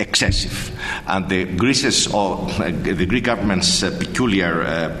excessive, and the Greek government's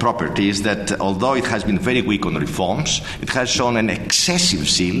peculiar property is that although it has been very weak on reforms, it has shown an excessive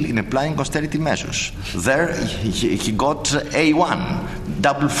zeal in applying austerity measures. There he got A1,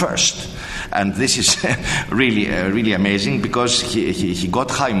 double first. And this is really amazing, because he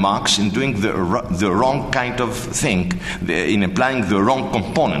got high marks in doing the wrong kind of thing, in applying the wrong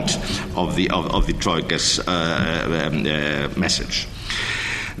component of the Troika's message.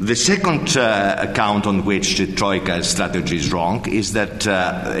 The second account on which the Troika's strategy is wrong is that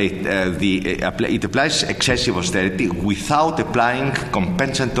it applies excessive austerity without applying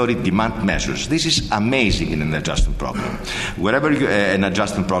compensatory demand measures. This is amazing in an adjustment program. Wherever an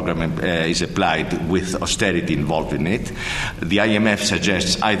adjustment program is applied with austerity involved in it, the IMF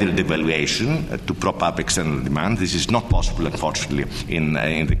suggests either devaluation to prop up external demand. This is not possible, unfortunately, in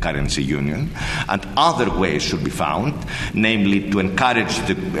the currency union. And other ways should be found, namely to encourage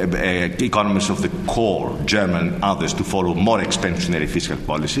the economies of the core, German and others, to follow more expansionary fiscal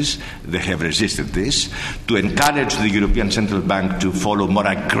policies. They have resisted this. To encourage the European Central Bank to follow more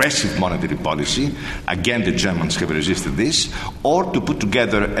aggressive monetary policy. Again, the Germans have resisted this. Or to put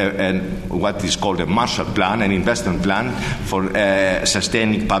together what is called a Marshall Plan, an investment plan for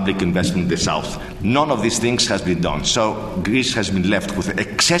sustaining public investment in the South. None of these things has been done. So Greece has been left with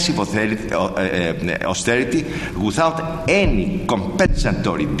excessive austerity without any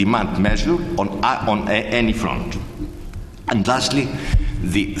compensatory demand measure on any front. And lastly,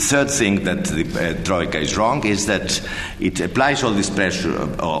 the third thing that the Troika is wrong is that it applies all this pressure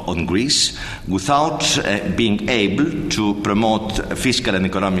on Greece without being able to promote fiscal and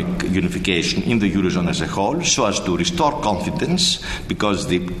economic unification in the Eurozone as a whole, so as to restore confidence, because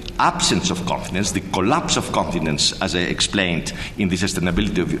the absence of confidence, the collapse of confidence, as I explained in the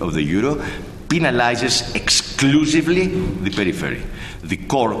sustainability of the Euro, penalizes exclusively the periphery. The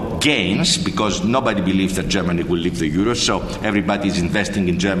core gains because nobody believes that Germany will leave the euro, so everybody is investing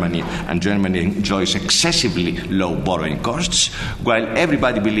in Germany, and Germany enjoys excessively low borrowing costs, while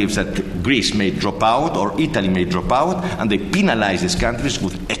everybody believes that Greece may drop out or Italy may drop out, and they penalize these countries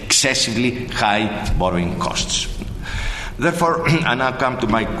with excessively high borrowing costs. Therefore, I now come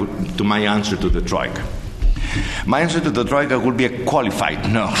to my answer to the Troika. My answer to the Troika will be a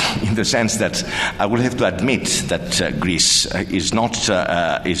qualified no, in the sense that I will have to admit that Greece is not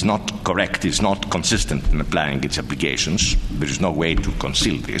correct, is not consistent in applying its obligations. There is no way to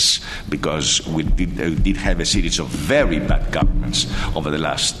conceal this, because we did have a series of very bad governments over the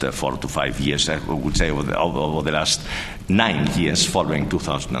last 4 to 5 years, I would say over the last 9 years following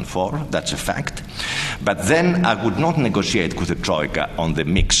 2004. That's a fact. But then I would not negotiate with the Troika on the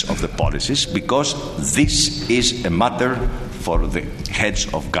mix of the policies, because this is a matter for the heads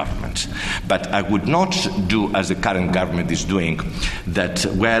of government. But I would not do as the current government is doing, that,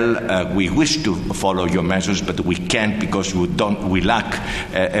 we wish to follow your measures, but we can't because we lack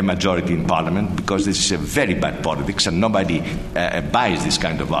a majority in parliament, because this is a very bad politics and nobody buys this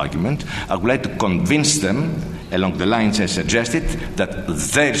kind of argument. I would like to convince them, along the lines I suggested, that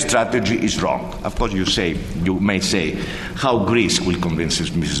their strategy is wrong. Of course, you may say, how Greece will convince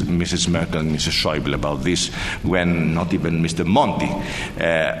Mrs. Merkel and Mrs. Schäuble about this, when not even Mr. Monti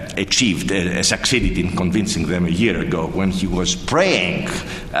succeeded in convincing them a year ago, when he was praying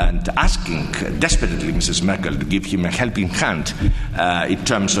and asking desperately Mrs. Merkel to give him a helping hand in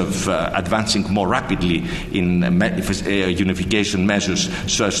terms of advancing more rapidly in unification measures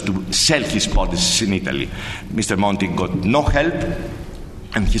so as to sell his policies in Italy. Mr. Monti got no help,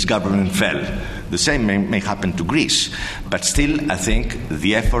 and his government fell. The same may happen to Greece, but still I think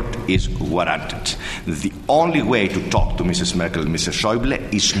the effort is warranted. The only way to talk to Mrs. Merkel and Mrs.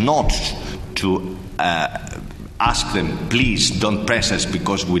 Schäuble is not to ask them, please don't press us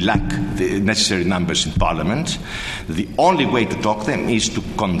because we lack the necessary numbers in parliament. The only way to talk to them is to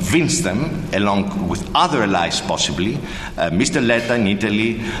convince them, along with other allies possibly, Mr. Letta in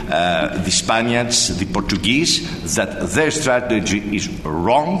Italy, the Spaniards, the Portuguese, that their strategy is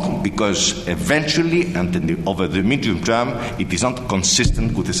wrong, because eventually and over the medium term it is not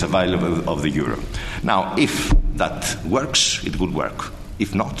consistent with the survival of the euro. Now, if that works, it will work.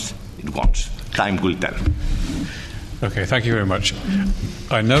 If not, it won't. Time will tell. Okay, thank you very much.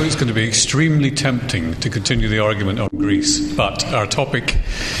 I know it's going to be extremely tempting to continue the argument on Greece, but our topic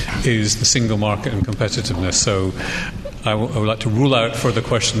is the single market and competitiveness, so I would like to rule out further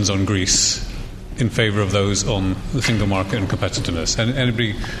questions on Greece in favour of those on the single market and competitiveness.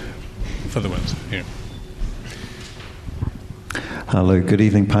 Anybody further ones here? Hello, good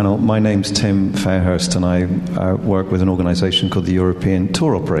evening, panel. My name's Tim Fairhurst, and I work with an organisation called the European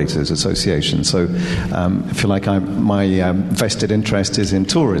Tour Operators Association. So, if you like, my vested interest is in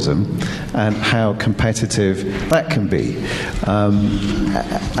tourism and how competitive that can be.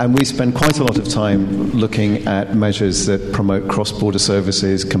 And we spend quite a lot of time looking at measures that promote cross-border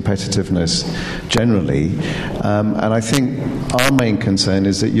services, competitiveness generally. And I think our main concern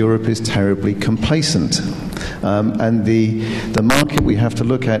is that Europe is terribly complacent. And the market we have to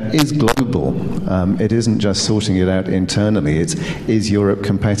look at is global. It isn't just sorting it out internally. It's, is Europe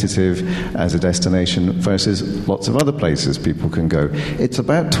competitive as a destination versus lots of other places people can go? It's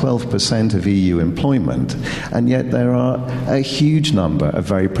about 12% of EU employment, and yet there are a huge number of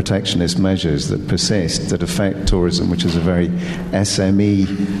very protectionist measures that persist that affect tourism, which is a very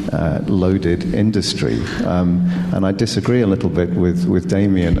SME-loaded industry. And I disagree a little bit with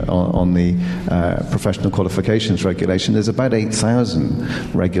Damien on the professional qualifications regulation. There's about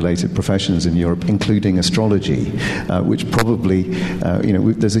 8,000 regulated professions in Europe, including astrology, which probably,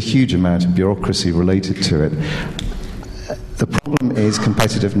 there's a huge amount of bureaucracy related to it. The problem is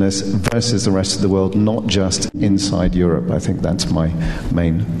competitiveness versus the rest of the world, not just inside Europe. I think that's my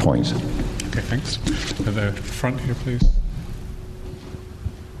main point. Okay, thanks. At the front here, please.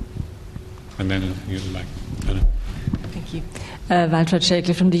 And then you in the back. Thank you. Waltraud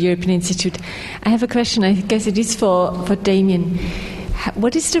Schägle from the European Institute. I have a question, I guess it is for Damien.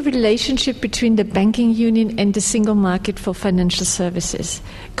 What is the relationship between the banking union and the single market for financial services?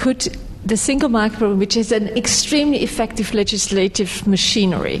 Could the single market, which is an extremely effective legislative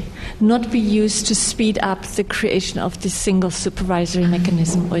machinery, not be used to speed up the creation of this single supervisory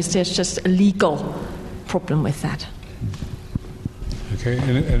mechanism, or is there just a legal problem with that? Okay,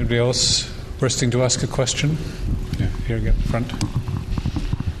 anybody else bursting to ask a question? Yeah, here again, front.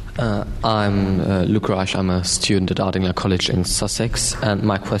 I'm Luke Reich. I'm a student at Ardingly College in Sussex, and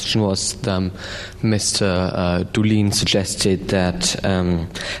my question was, Mr. Dulin suggested that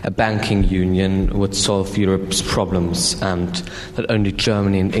a banking union would solve Europe's problems and that only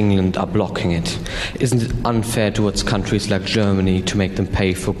Germany and England are blocking it. Isn't it unfair towards countries like Germany to make them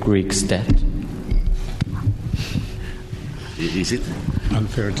pay for Greece's debt? Is it?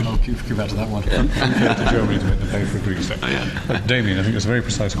 Unfair to... I'll give out to that one. Unfair to Germany to make them pay for Greece's debt. Damien, I think that's a very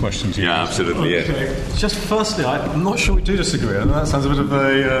precise question to you. Yeah, absolutely. Okay. Yeah. Just firstly, I'm not sure we do disagree. I know that sounds a bit of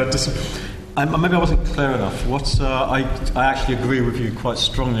a... maybe I wasn't clear enough. I actually agree with you quite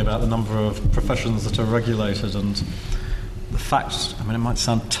strongly about the number of professions that are regulated and the fact, it might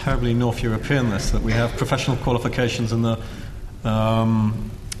sound terribly North European that we have professional qualifications in the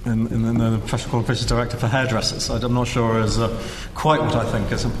Professional Qualifications Directive for hairdressers. I'm not sure is quite what I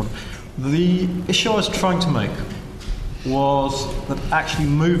think is important. The issue I was trying to make was that actually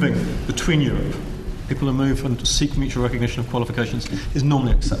moving between Europe, people who move and seek mutual recognition of qualifications, is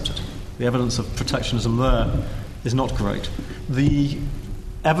normally accepted. The evidence of protectionism there is not great. The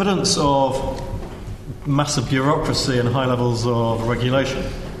evidence of massive bureaucracy and high levels of regulation,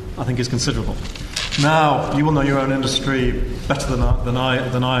 I think, is considerable. Now, you will know your own industry better than I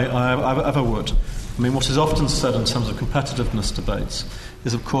ever would. What is often said in terms of competitiveness debates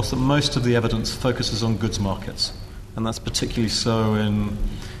is, of course, that most of the evidence focuses on goods markets, and that's particularly so in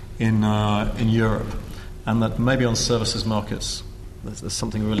Europe, and that maybe on services markets there's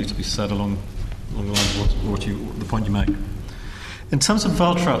something really to be said along the lines of the point you make. In terms of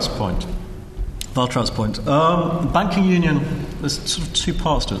Waltraud's point, banking union, there's sort of two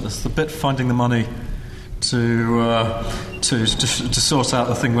parts to it. There's the bit finding the money to sort out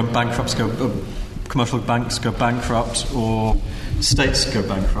the thing when commercial banks go bankrupt or states go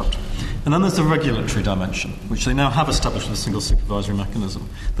bankrupt. And then there's the regulatory dimension, which they now have established with a single supervisory mechanism.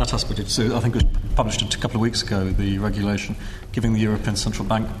 That aspect, I think, was published a couple of weeks ago, the regulation giving the European Central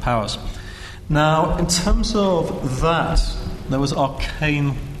Bank powers. Now, in terms of that, there was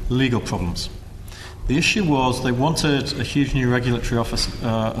arcane legal problems. The issue was they wanted a huge new regulatory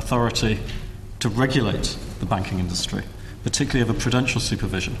authority to regulate the banking industry, particularly over prudential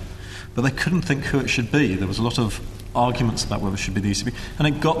supervision. But they couldn't think who it should be. There was a lot of arguments about whether it should be the ECB, and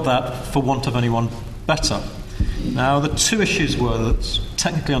it got that for want of anyone better. Now, the two issues were that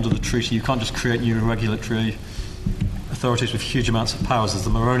technically under the treaty you can't just create new regulatory authorities with huge amounts of powers, as the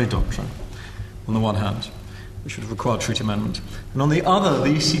Moroni Doctrine, on the one hand, which would have required treaty amendment. And on the other,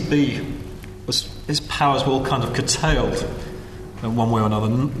 the ECB, its powers were all kind of curtailed in one way or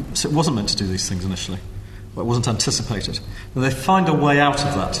another. So it wasn't meant to do these things initially. Well, it wasn't anticipated. And they find a way out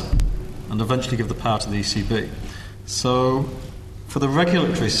of that and eventually give the power to the ECB. So for the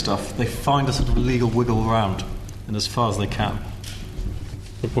regulatory stuff, they find a sort of legal wiggle around in as far as they can.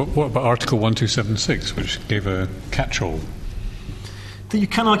 But what about Article 1276, which gave a catch-all? You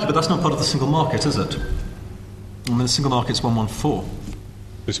can argue, but that's not part of the single market, is it? The single market's 114.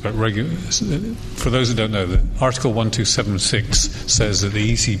 It's about for those who don't know, that Article 1276 says that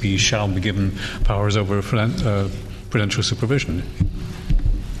the ECB shall be given powers over prudential supervision.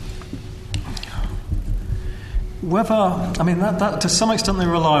 That to some extent they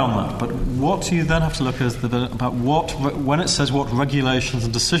rely on that, but what you then have to look at is about when it says what regulations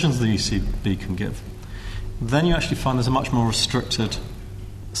and decisions the ECB can give, then you actually find there's a much more restricted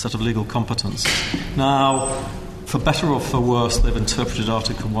set of legal competence. Now, for better or for worse, they've interpreted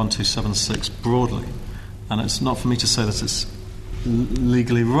Article 1276 broadly, and it's not for me to say that it's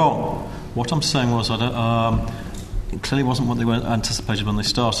legally wrong. What I'm saying was it clearly wasn't what they were anticipated when they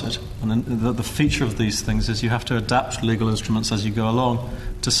started. And then the feature of these things is you have to adapt legal instruments as you go along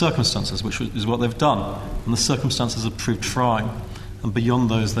to circumstances, which is what they've done. And the circumstances have proved trying, and beyond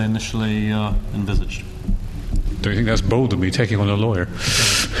those they initially envisaged. Do you think that's bold of me, taking on a lawyer?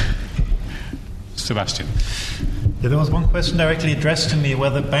 Sebastian. Yeah, there was one question directly addressed to me,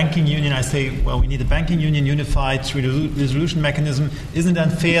 whether banking union, I say, well, we need a banking union unified resolution mechanism. Isn't it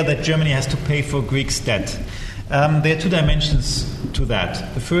unfair that Germany has to pay for Greece's debt? There are two dimensions to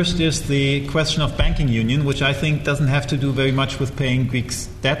that. The first is the question of banking union, which I think doesn't have to do very much with paying Greece's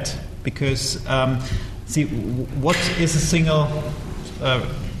debt, because, what is a single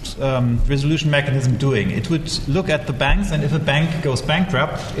resolution mechanism doing? It would look at the banks, and if a bank goes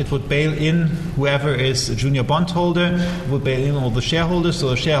bankrupt, it would bail in whoever is a junior bondholder, would bail in all the shareholders, so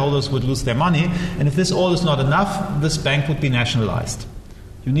the shareholders would lose their money. And if this all is not enough, this bank would be nationalized.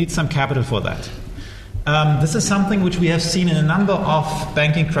 You need some capital for that. This is something which we have seen in a number of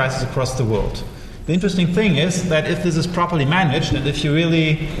banking crises across the world. The interesting thing is that if this is properly managed, and if you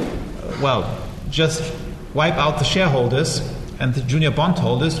really, just wipe out the shareholders, and the junior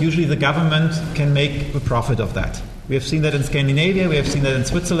bondholders, usually the government can make a profit of that. We have seen that in Scandinavia, we have seen that in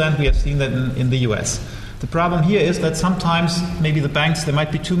Switzerland, we have seen that in the US. The problem here is that sometimes maybe the banks, there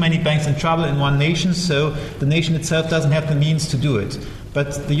might be too many banks in trouble in one nation, so the nation itself doesn't have the means to do it.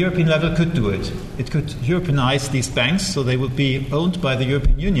 But the European level could do it. It could Europeanize these banks so they would be owned by the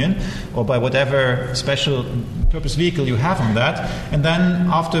European Union or by whatever special purpose vehicle you have on that. And then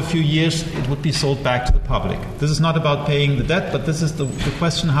after a few years, it would be sold back to the public. This is not about paying the debt, but this is the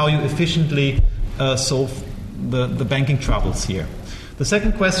question how you efficiently solve the banking troubles here. The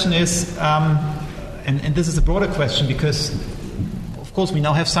second question is, and this is a broader question because of course, we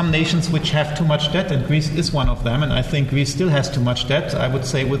now have some nations which have too much debt, and Greece is one of them. And I think Greece still has too much debt. I would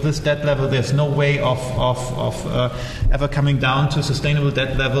say with this debt level, there's no way of ever coming down to sustainable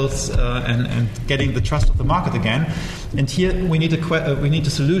debt levels and getting the trust of the market again. And here we need a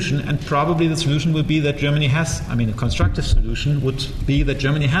solution, and probably the solution will be that Germany has. I mean, a constructive solution would be that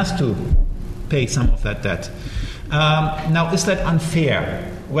Germany has to pay some of that debt. Now, is that unfair?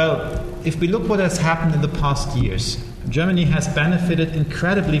 Well, if we look what has happened in the past years. Germany has benefited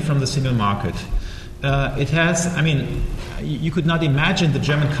incredibly from the single market. It has, I mean, you could not imagine the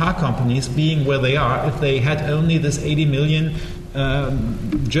German car companies being where they are if they had only this 80 million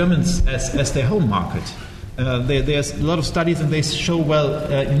Germans as their home market. There's a lot of studies and they show,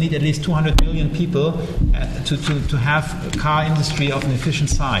 you need at least 200 million people to have a car industry of an efficient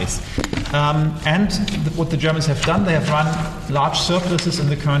size. And what the Germans have done, they have run large surpluses in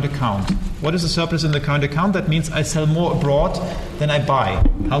the current account. What is a surplus in the current account? That means I sell more abroad than I buy.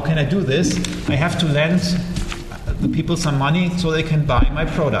 How can I do this? I have to lend the people some money so they can buy my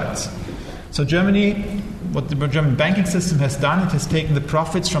products. So Germany, what the German banking system has done, it has taken the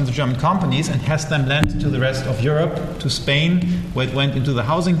profits from the German companies and has them lent to the rest of Europe, to Spain, where it went into the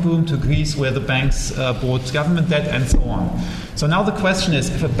housing boom, to Greece, where the banks bought government debt, and so on. So now the question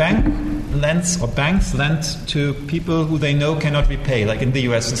is, if a bank lends or banks lend to people who they know cannot repay, like in the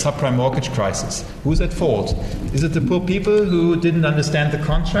US, the subprime mortgage crisis, who's at fault? Is it the poor people who didn't understand the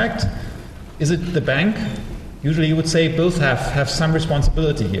contract? Is it the bank? Usually you would say both have some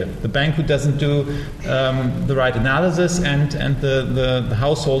responsibility here. The bank who doesn't do the right analysis and the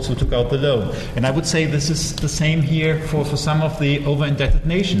households who took out the loan. And I would say this is the same here for some of the over-indebted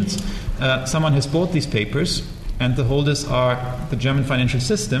nations. Someone has bought these papers and the holders are the German financial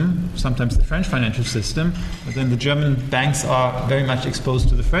system, sometimes the French financial system, but then the German banks are very much exposed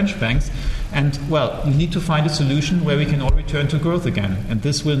to the French banks. And, you need to find a solution where we can all return to growth again. And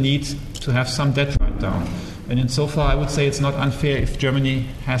this will need to have some debt write-down. And insofar, I would say it's not unfair if Germany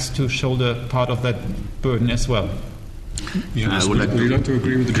has to shoulder part of that burden as well. Yes, would you like to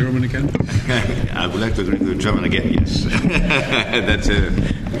agree with the German again? I would like to agree with the German again, yes. That's a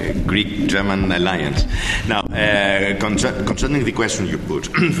Greek-German alliance. Now, concerning the question you put,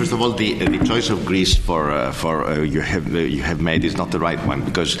 first of all, the choice of Greece you have made is not the right one,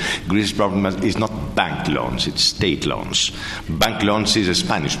 because Greece's problem is not bank loans, it's state loans. Bank loans is a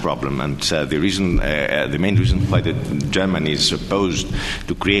Spanish problem, and the main reason why Germany is opposed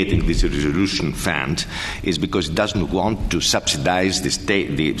to creating this resolution fund is because it doesn't want to subsidize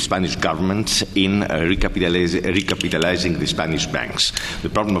the Spanish government in recapitalizing the Spanish banks. The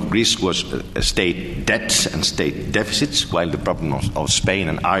problem of Greece was state debts and state deficits, while the problem of Spain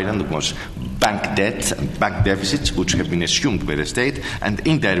and Ireland was bank debt and bank deficits, which have been assumed by the state and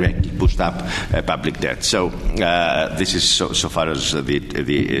indirectly pushed up public debt. So this is so far as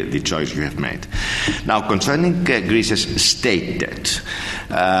the choice you have made. Now, concerning Greece's state debt,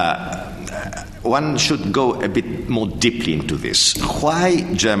 one should go a bit more deeply into this. Why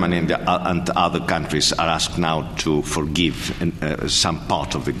Germany and other countries are asked now to forgive some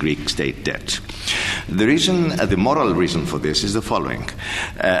part of the Greek state debt? The moral reason for this is the following.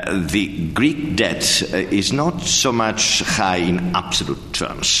 The Greek debt is not so much high in absolute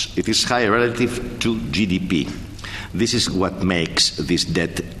terms. It is high relative to GDP. This is what makes this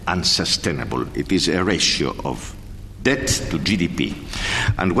debt unsustainable. It is a ratio of debt to GDP.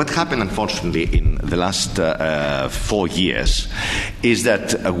 And what happened, unfortunately, in the last 4 years is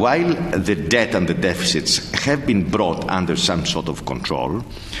that while the debt and the deficits have been brought under some sort of control,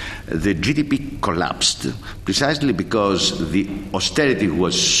 the GDP collapsed precisely because the austerity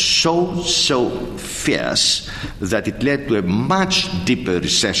was so fierce that it led to a much deeper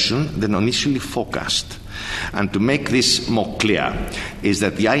recession than initially forecast. And to make this more clear, is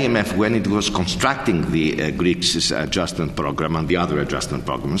that the IMF, when it was constructing the Greece's adjustment program and the other adjustment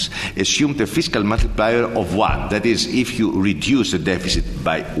programs, assumed a fiscal multiplier of 1. That is, if you reduce the deficit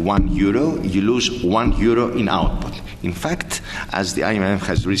by €1, you lose €1 in output. In fact, as the IMF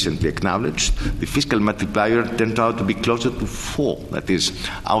has recently acknowledged, the fiscal multiplier turned out to be closer to 4. That is,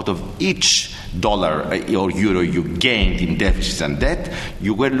 out of each dollar or euro you gained in deficits and debt,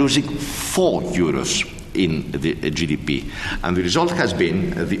 you were losing €4 in the GDP. And the result has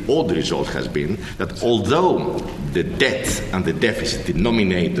been, the odd result has been, that although the debt and the deficit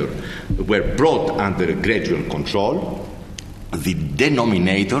denominator were brought under gradual control, the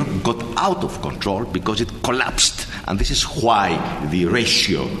denominator got out of control because it collapsed. And this is why the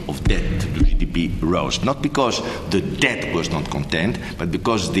ratio of debt to GDP rose. Not because the debt was not contained, but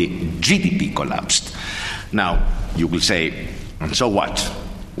because the GDP collapsed. Now, you will say, and so what?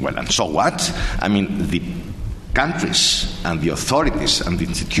 Well, and so what? I mean, the countries and the authorities and the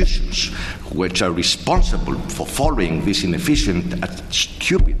institutions which are responsible for following this inefficient and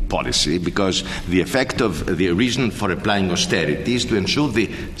stupid policy, because the effect of the reason for applying austerity is to ensure the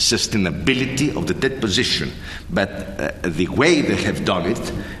sustainability of the debt position. But the way they have done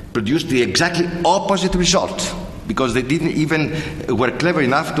it produced the exactly opposite result, because they didn't even were clever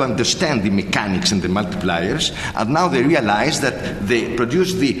enough to understand the mechanics and the multipliers, and now they realize that they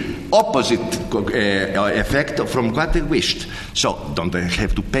produced the opposite effect from what they wished. So don't they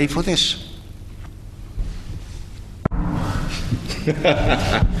have to pay for this? I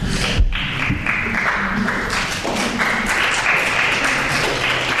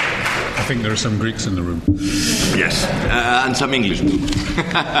think there are some Greeks in the room. Yes, and some English too.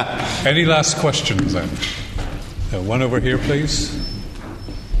 Any last questions then? One over here, please.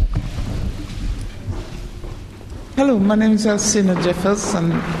 Hello, my name is Alcina Jeffers,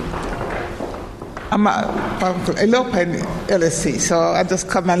 and I'm a local in LSE, so I just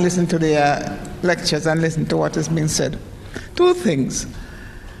come and listen to the lectures and listen to what is being said. Two things.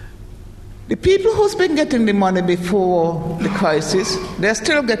 The people who's been getting the money before the crisis, they're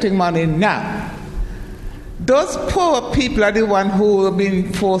still getting money now. Those poor people are the ones who have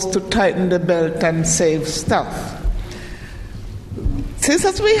been forced to tighten the belt and save stuff.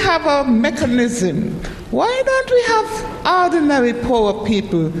 Since we have a mechanism, why don't we have ordinary poor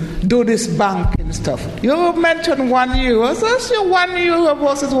people do this banking stuff? You mentioned €1, so that's your €1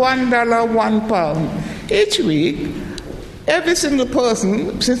 versus $1, £1 each week. Every single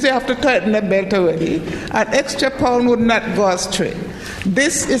person, since they have to tighten their belt already, an extra pound would not go astray.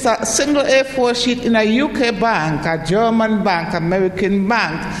 This is a single A4 sheet in a UK bank, a German bank, American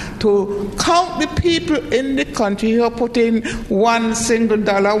bank, to count the people in the country who are putting $1 single,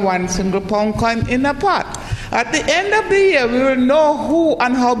 $1 single pound coin in a pot. At the end of the year, we will know who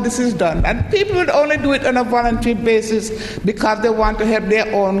and how this is done. And people will only do it on a voluntary basis because they want to help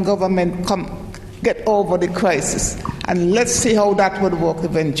their own government get over the crisis. And let's see how that would work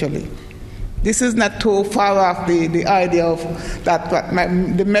eventually. This is not too far off the idea of that what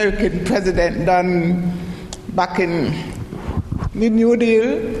the American president done back in the New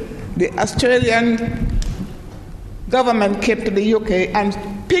Deal. The Australian government came to the UK and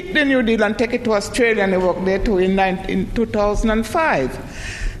picked the New Deal and take it to Australia, and they worked there too in 2005.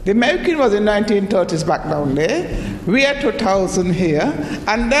 The American was in 1930s back down there. We are 2000 here,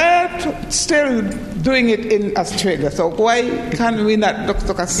 and they're still doing it in Australia. So why can we not look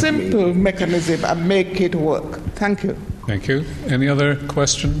at a simple mechanism and make it work? Thank you. Thank you. Any other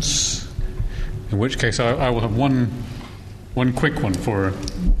questions? In which case, I will have one quick one for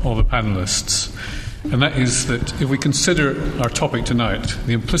all the panelists. And that is that if we consider our topic tonight,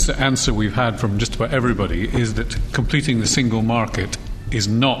 the implicit answer we've had from just about everybody is that completing the single market is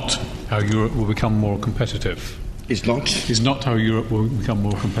not how Europe will become more competitive. It's not? Is not how Europe will become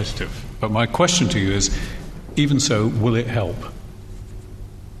more competitive. But my question to you is, even so, will it help?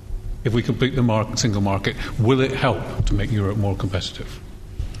 If we complete the single market, will it help to make Europe more competitive?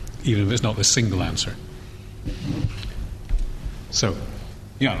 Even if it's not the single answer. So,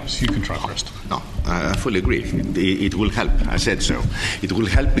 Janos, you can try first. No, I fully agree. It will help. I said so. It will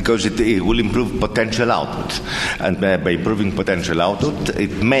help because it will improve potential output. And by improving potential output,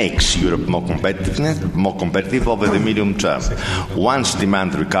 it makes Europe more competitive over the medium term. Once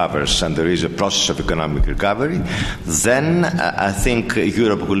demand recovers and there is a process of economic recovery, then I think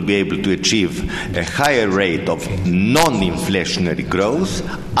Europe will be able to achieve a higher rate of non-inflationary growth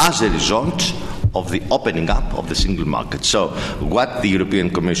as a result of the opening up of the single market. So what the European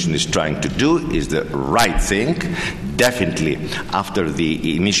Commission is trying to do is the right thing, definitely, after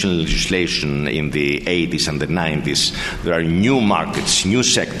the initial legislation in the 80s and the 90s, there are new markets, new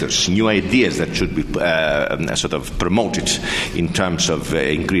sectors, new ideas that should be sort of promoted in terms of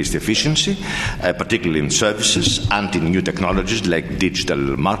increased efficiency, particularly in services and in new technologies like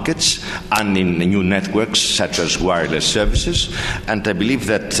digital markets and in new networks such as wireless services. And I believe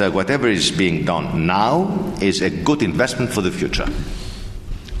that whatever is being done now is a good investment for the future.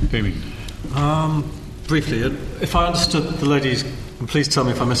 David. Briefly, if I understood the ladies, and please tell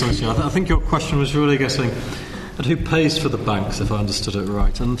me if I misunderstood, I think your question was really getting at who pays for the banks, if I understood it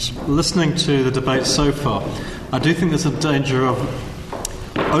right. And listening to the debate so far, I do think there's a danger of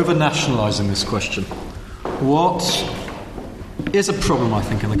over-nationalising this question. What is a problem, I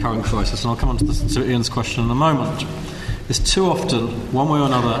think, in the current crisis, and I'll come on to Ian's question in a moment, is too often, one way or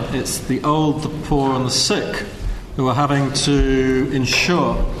another, it's the old, the poor and the sick who are having to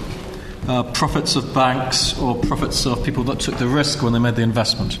ensure profits of banks or profits of people that took the risk when they made the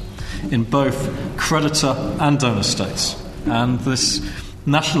investment in both creditor and donor states. And this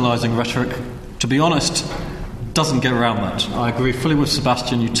nationalising rhetoric, to be honest, doesn't get around that. I agree fully with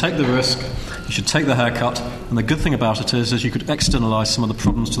Sebastian. You take the risk, you should take the haircut, and the good thing about it is you could externalise some of the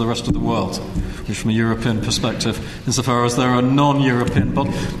problems to the rest of the world, which from a European perspective, insofar as they're a non-European. But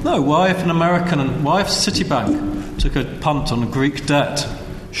no, why if Citibank took a punt on Greek debt,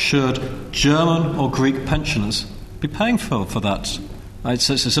 should German or Greek pensioners be paying for that?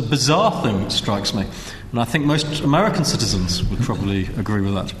 It's a bizarre thing, it strikes me. And I think most American citizens would probably agree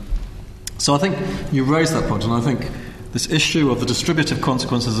with that. So I think you raised that point, and I think this issue of the distributive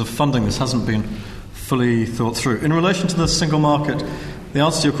consequences of funding this hasn't been fully thought through. In relation to the single market, the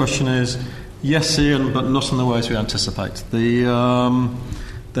answer to your question is yes, Ian, but not in the ways we anticipate. The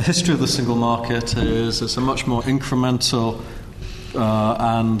history of the single market is it's a much more incremental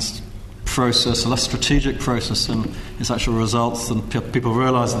and process, a less strategic process in its actual results than people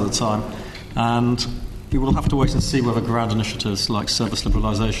realise at the time. And you will have to wait and see whether grand initiatives like service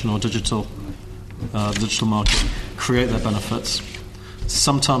liberalisation or digital market create their benefits.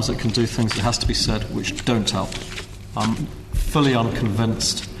 Sometimes it can do things, it has to be said, which don't help. I'm fully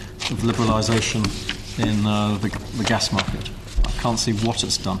unconvinced of liberalisation in the gas market. I can't see what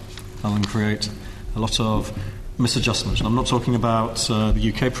it's done other than create a lot of misadjustment. And I'm not talking about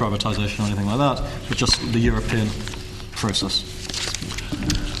the UK privatisation or anything like that, but just the European process.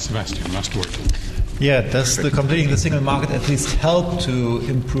 Sebastian, last word. Yeah, does the completing the single market at least help to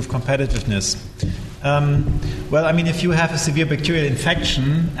improve competitiveness? Well, I mean, if you have a severe bacterial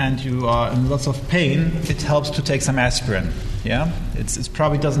infection and you are in lots of pain, it helps to take some aspirin. Yeah, it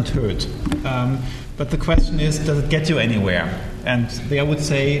probably doesn't hurt. But the question is, does it get you anywhere? And I would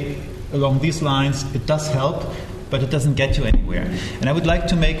say, along these lines, it does help, but it doesn't get you anywhere. And I would like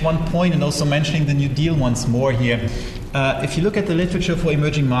to make one point, and also mentioning the New Deal once more here. If you look at the literature for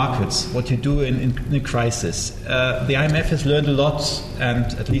emerging markets, what you do in a crisis, the IMF has learned a lot, and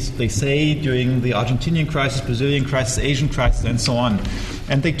at least they say during the Argentinian crisis, Brazilian crisis, Asian crisis, and so on.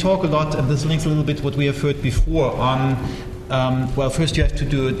 And they talk a lot, and this links a little bit to what we have heard before on, well, first you have to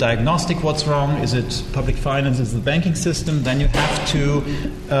do a diagnostic what's wrong. Is it public finance? Is it the banking system? Then you have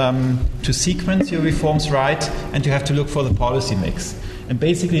to sequence your reforms right, and you have to look for the policy mix. And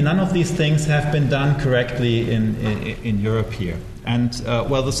basically, none of these things have been done correctly in Europe here. And,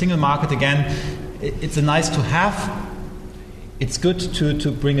 well, the single market, again, it's a nice to have. It's good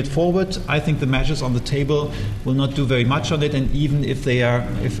to bring it forward. I think the measures on the table will not do very much on it, and even if they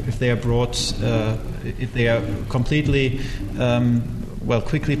are brought, if they are completely,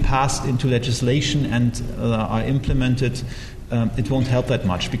 quickly passed into legislation and are implemented, it won't help that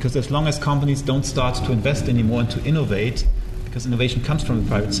much, because as long as companies don't start to invest anymore and to innovate, because innovation comes from the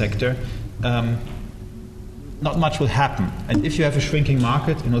private sector, not much will happen. And if you have a shrinking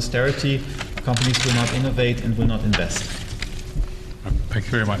market in austerity, companies will not innovate and will not invest. Thank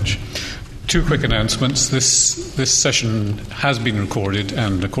you very much. Two quick announcements. This session has been recorded,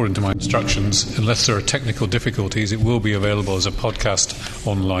 and according to my instructions, unless there are technical difficulties, it will be available as a podcast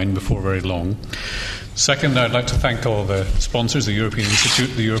online before very long. Second, I'd like to thank all the sponsors, the European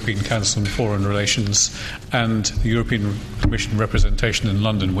Institute, the European Council on Foreign Relations, and the European Commission representation in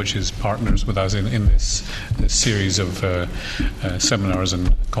London, which is partners with us in this series of seminars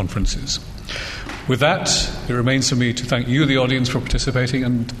and conferences. With that, it remains for me to thank you, the audience, for participating,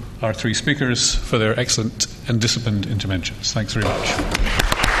 and our three speakers for their excellent and disciplined interventions. Thanks very much.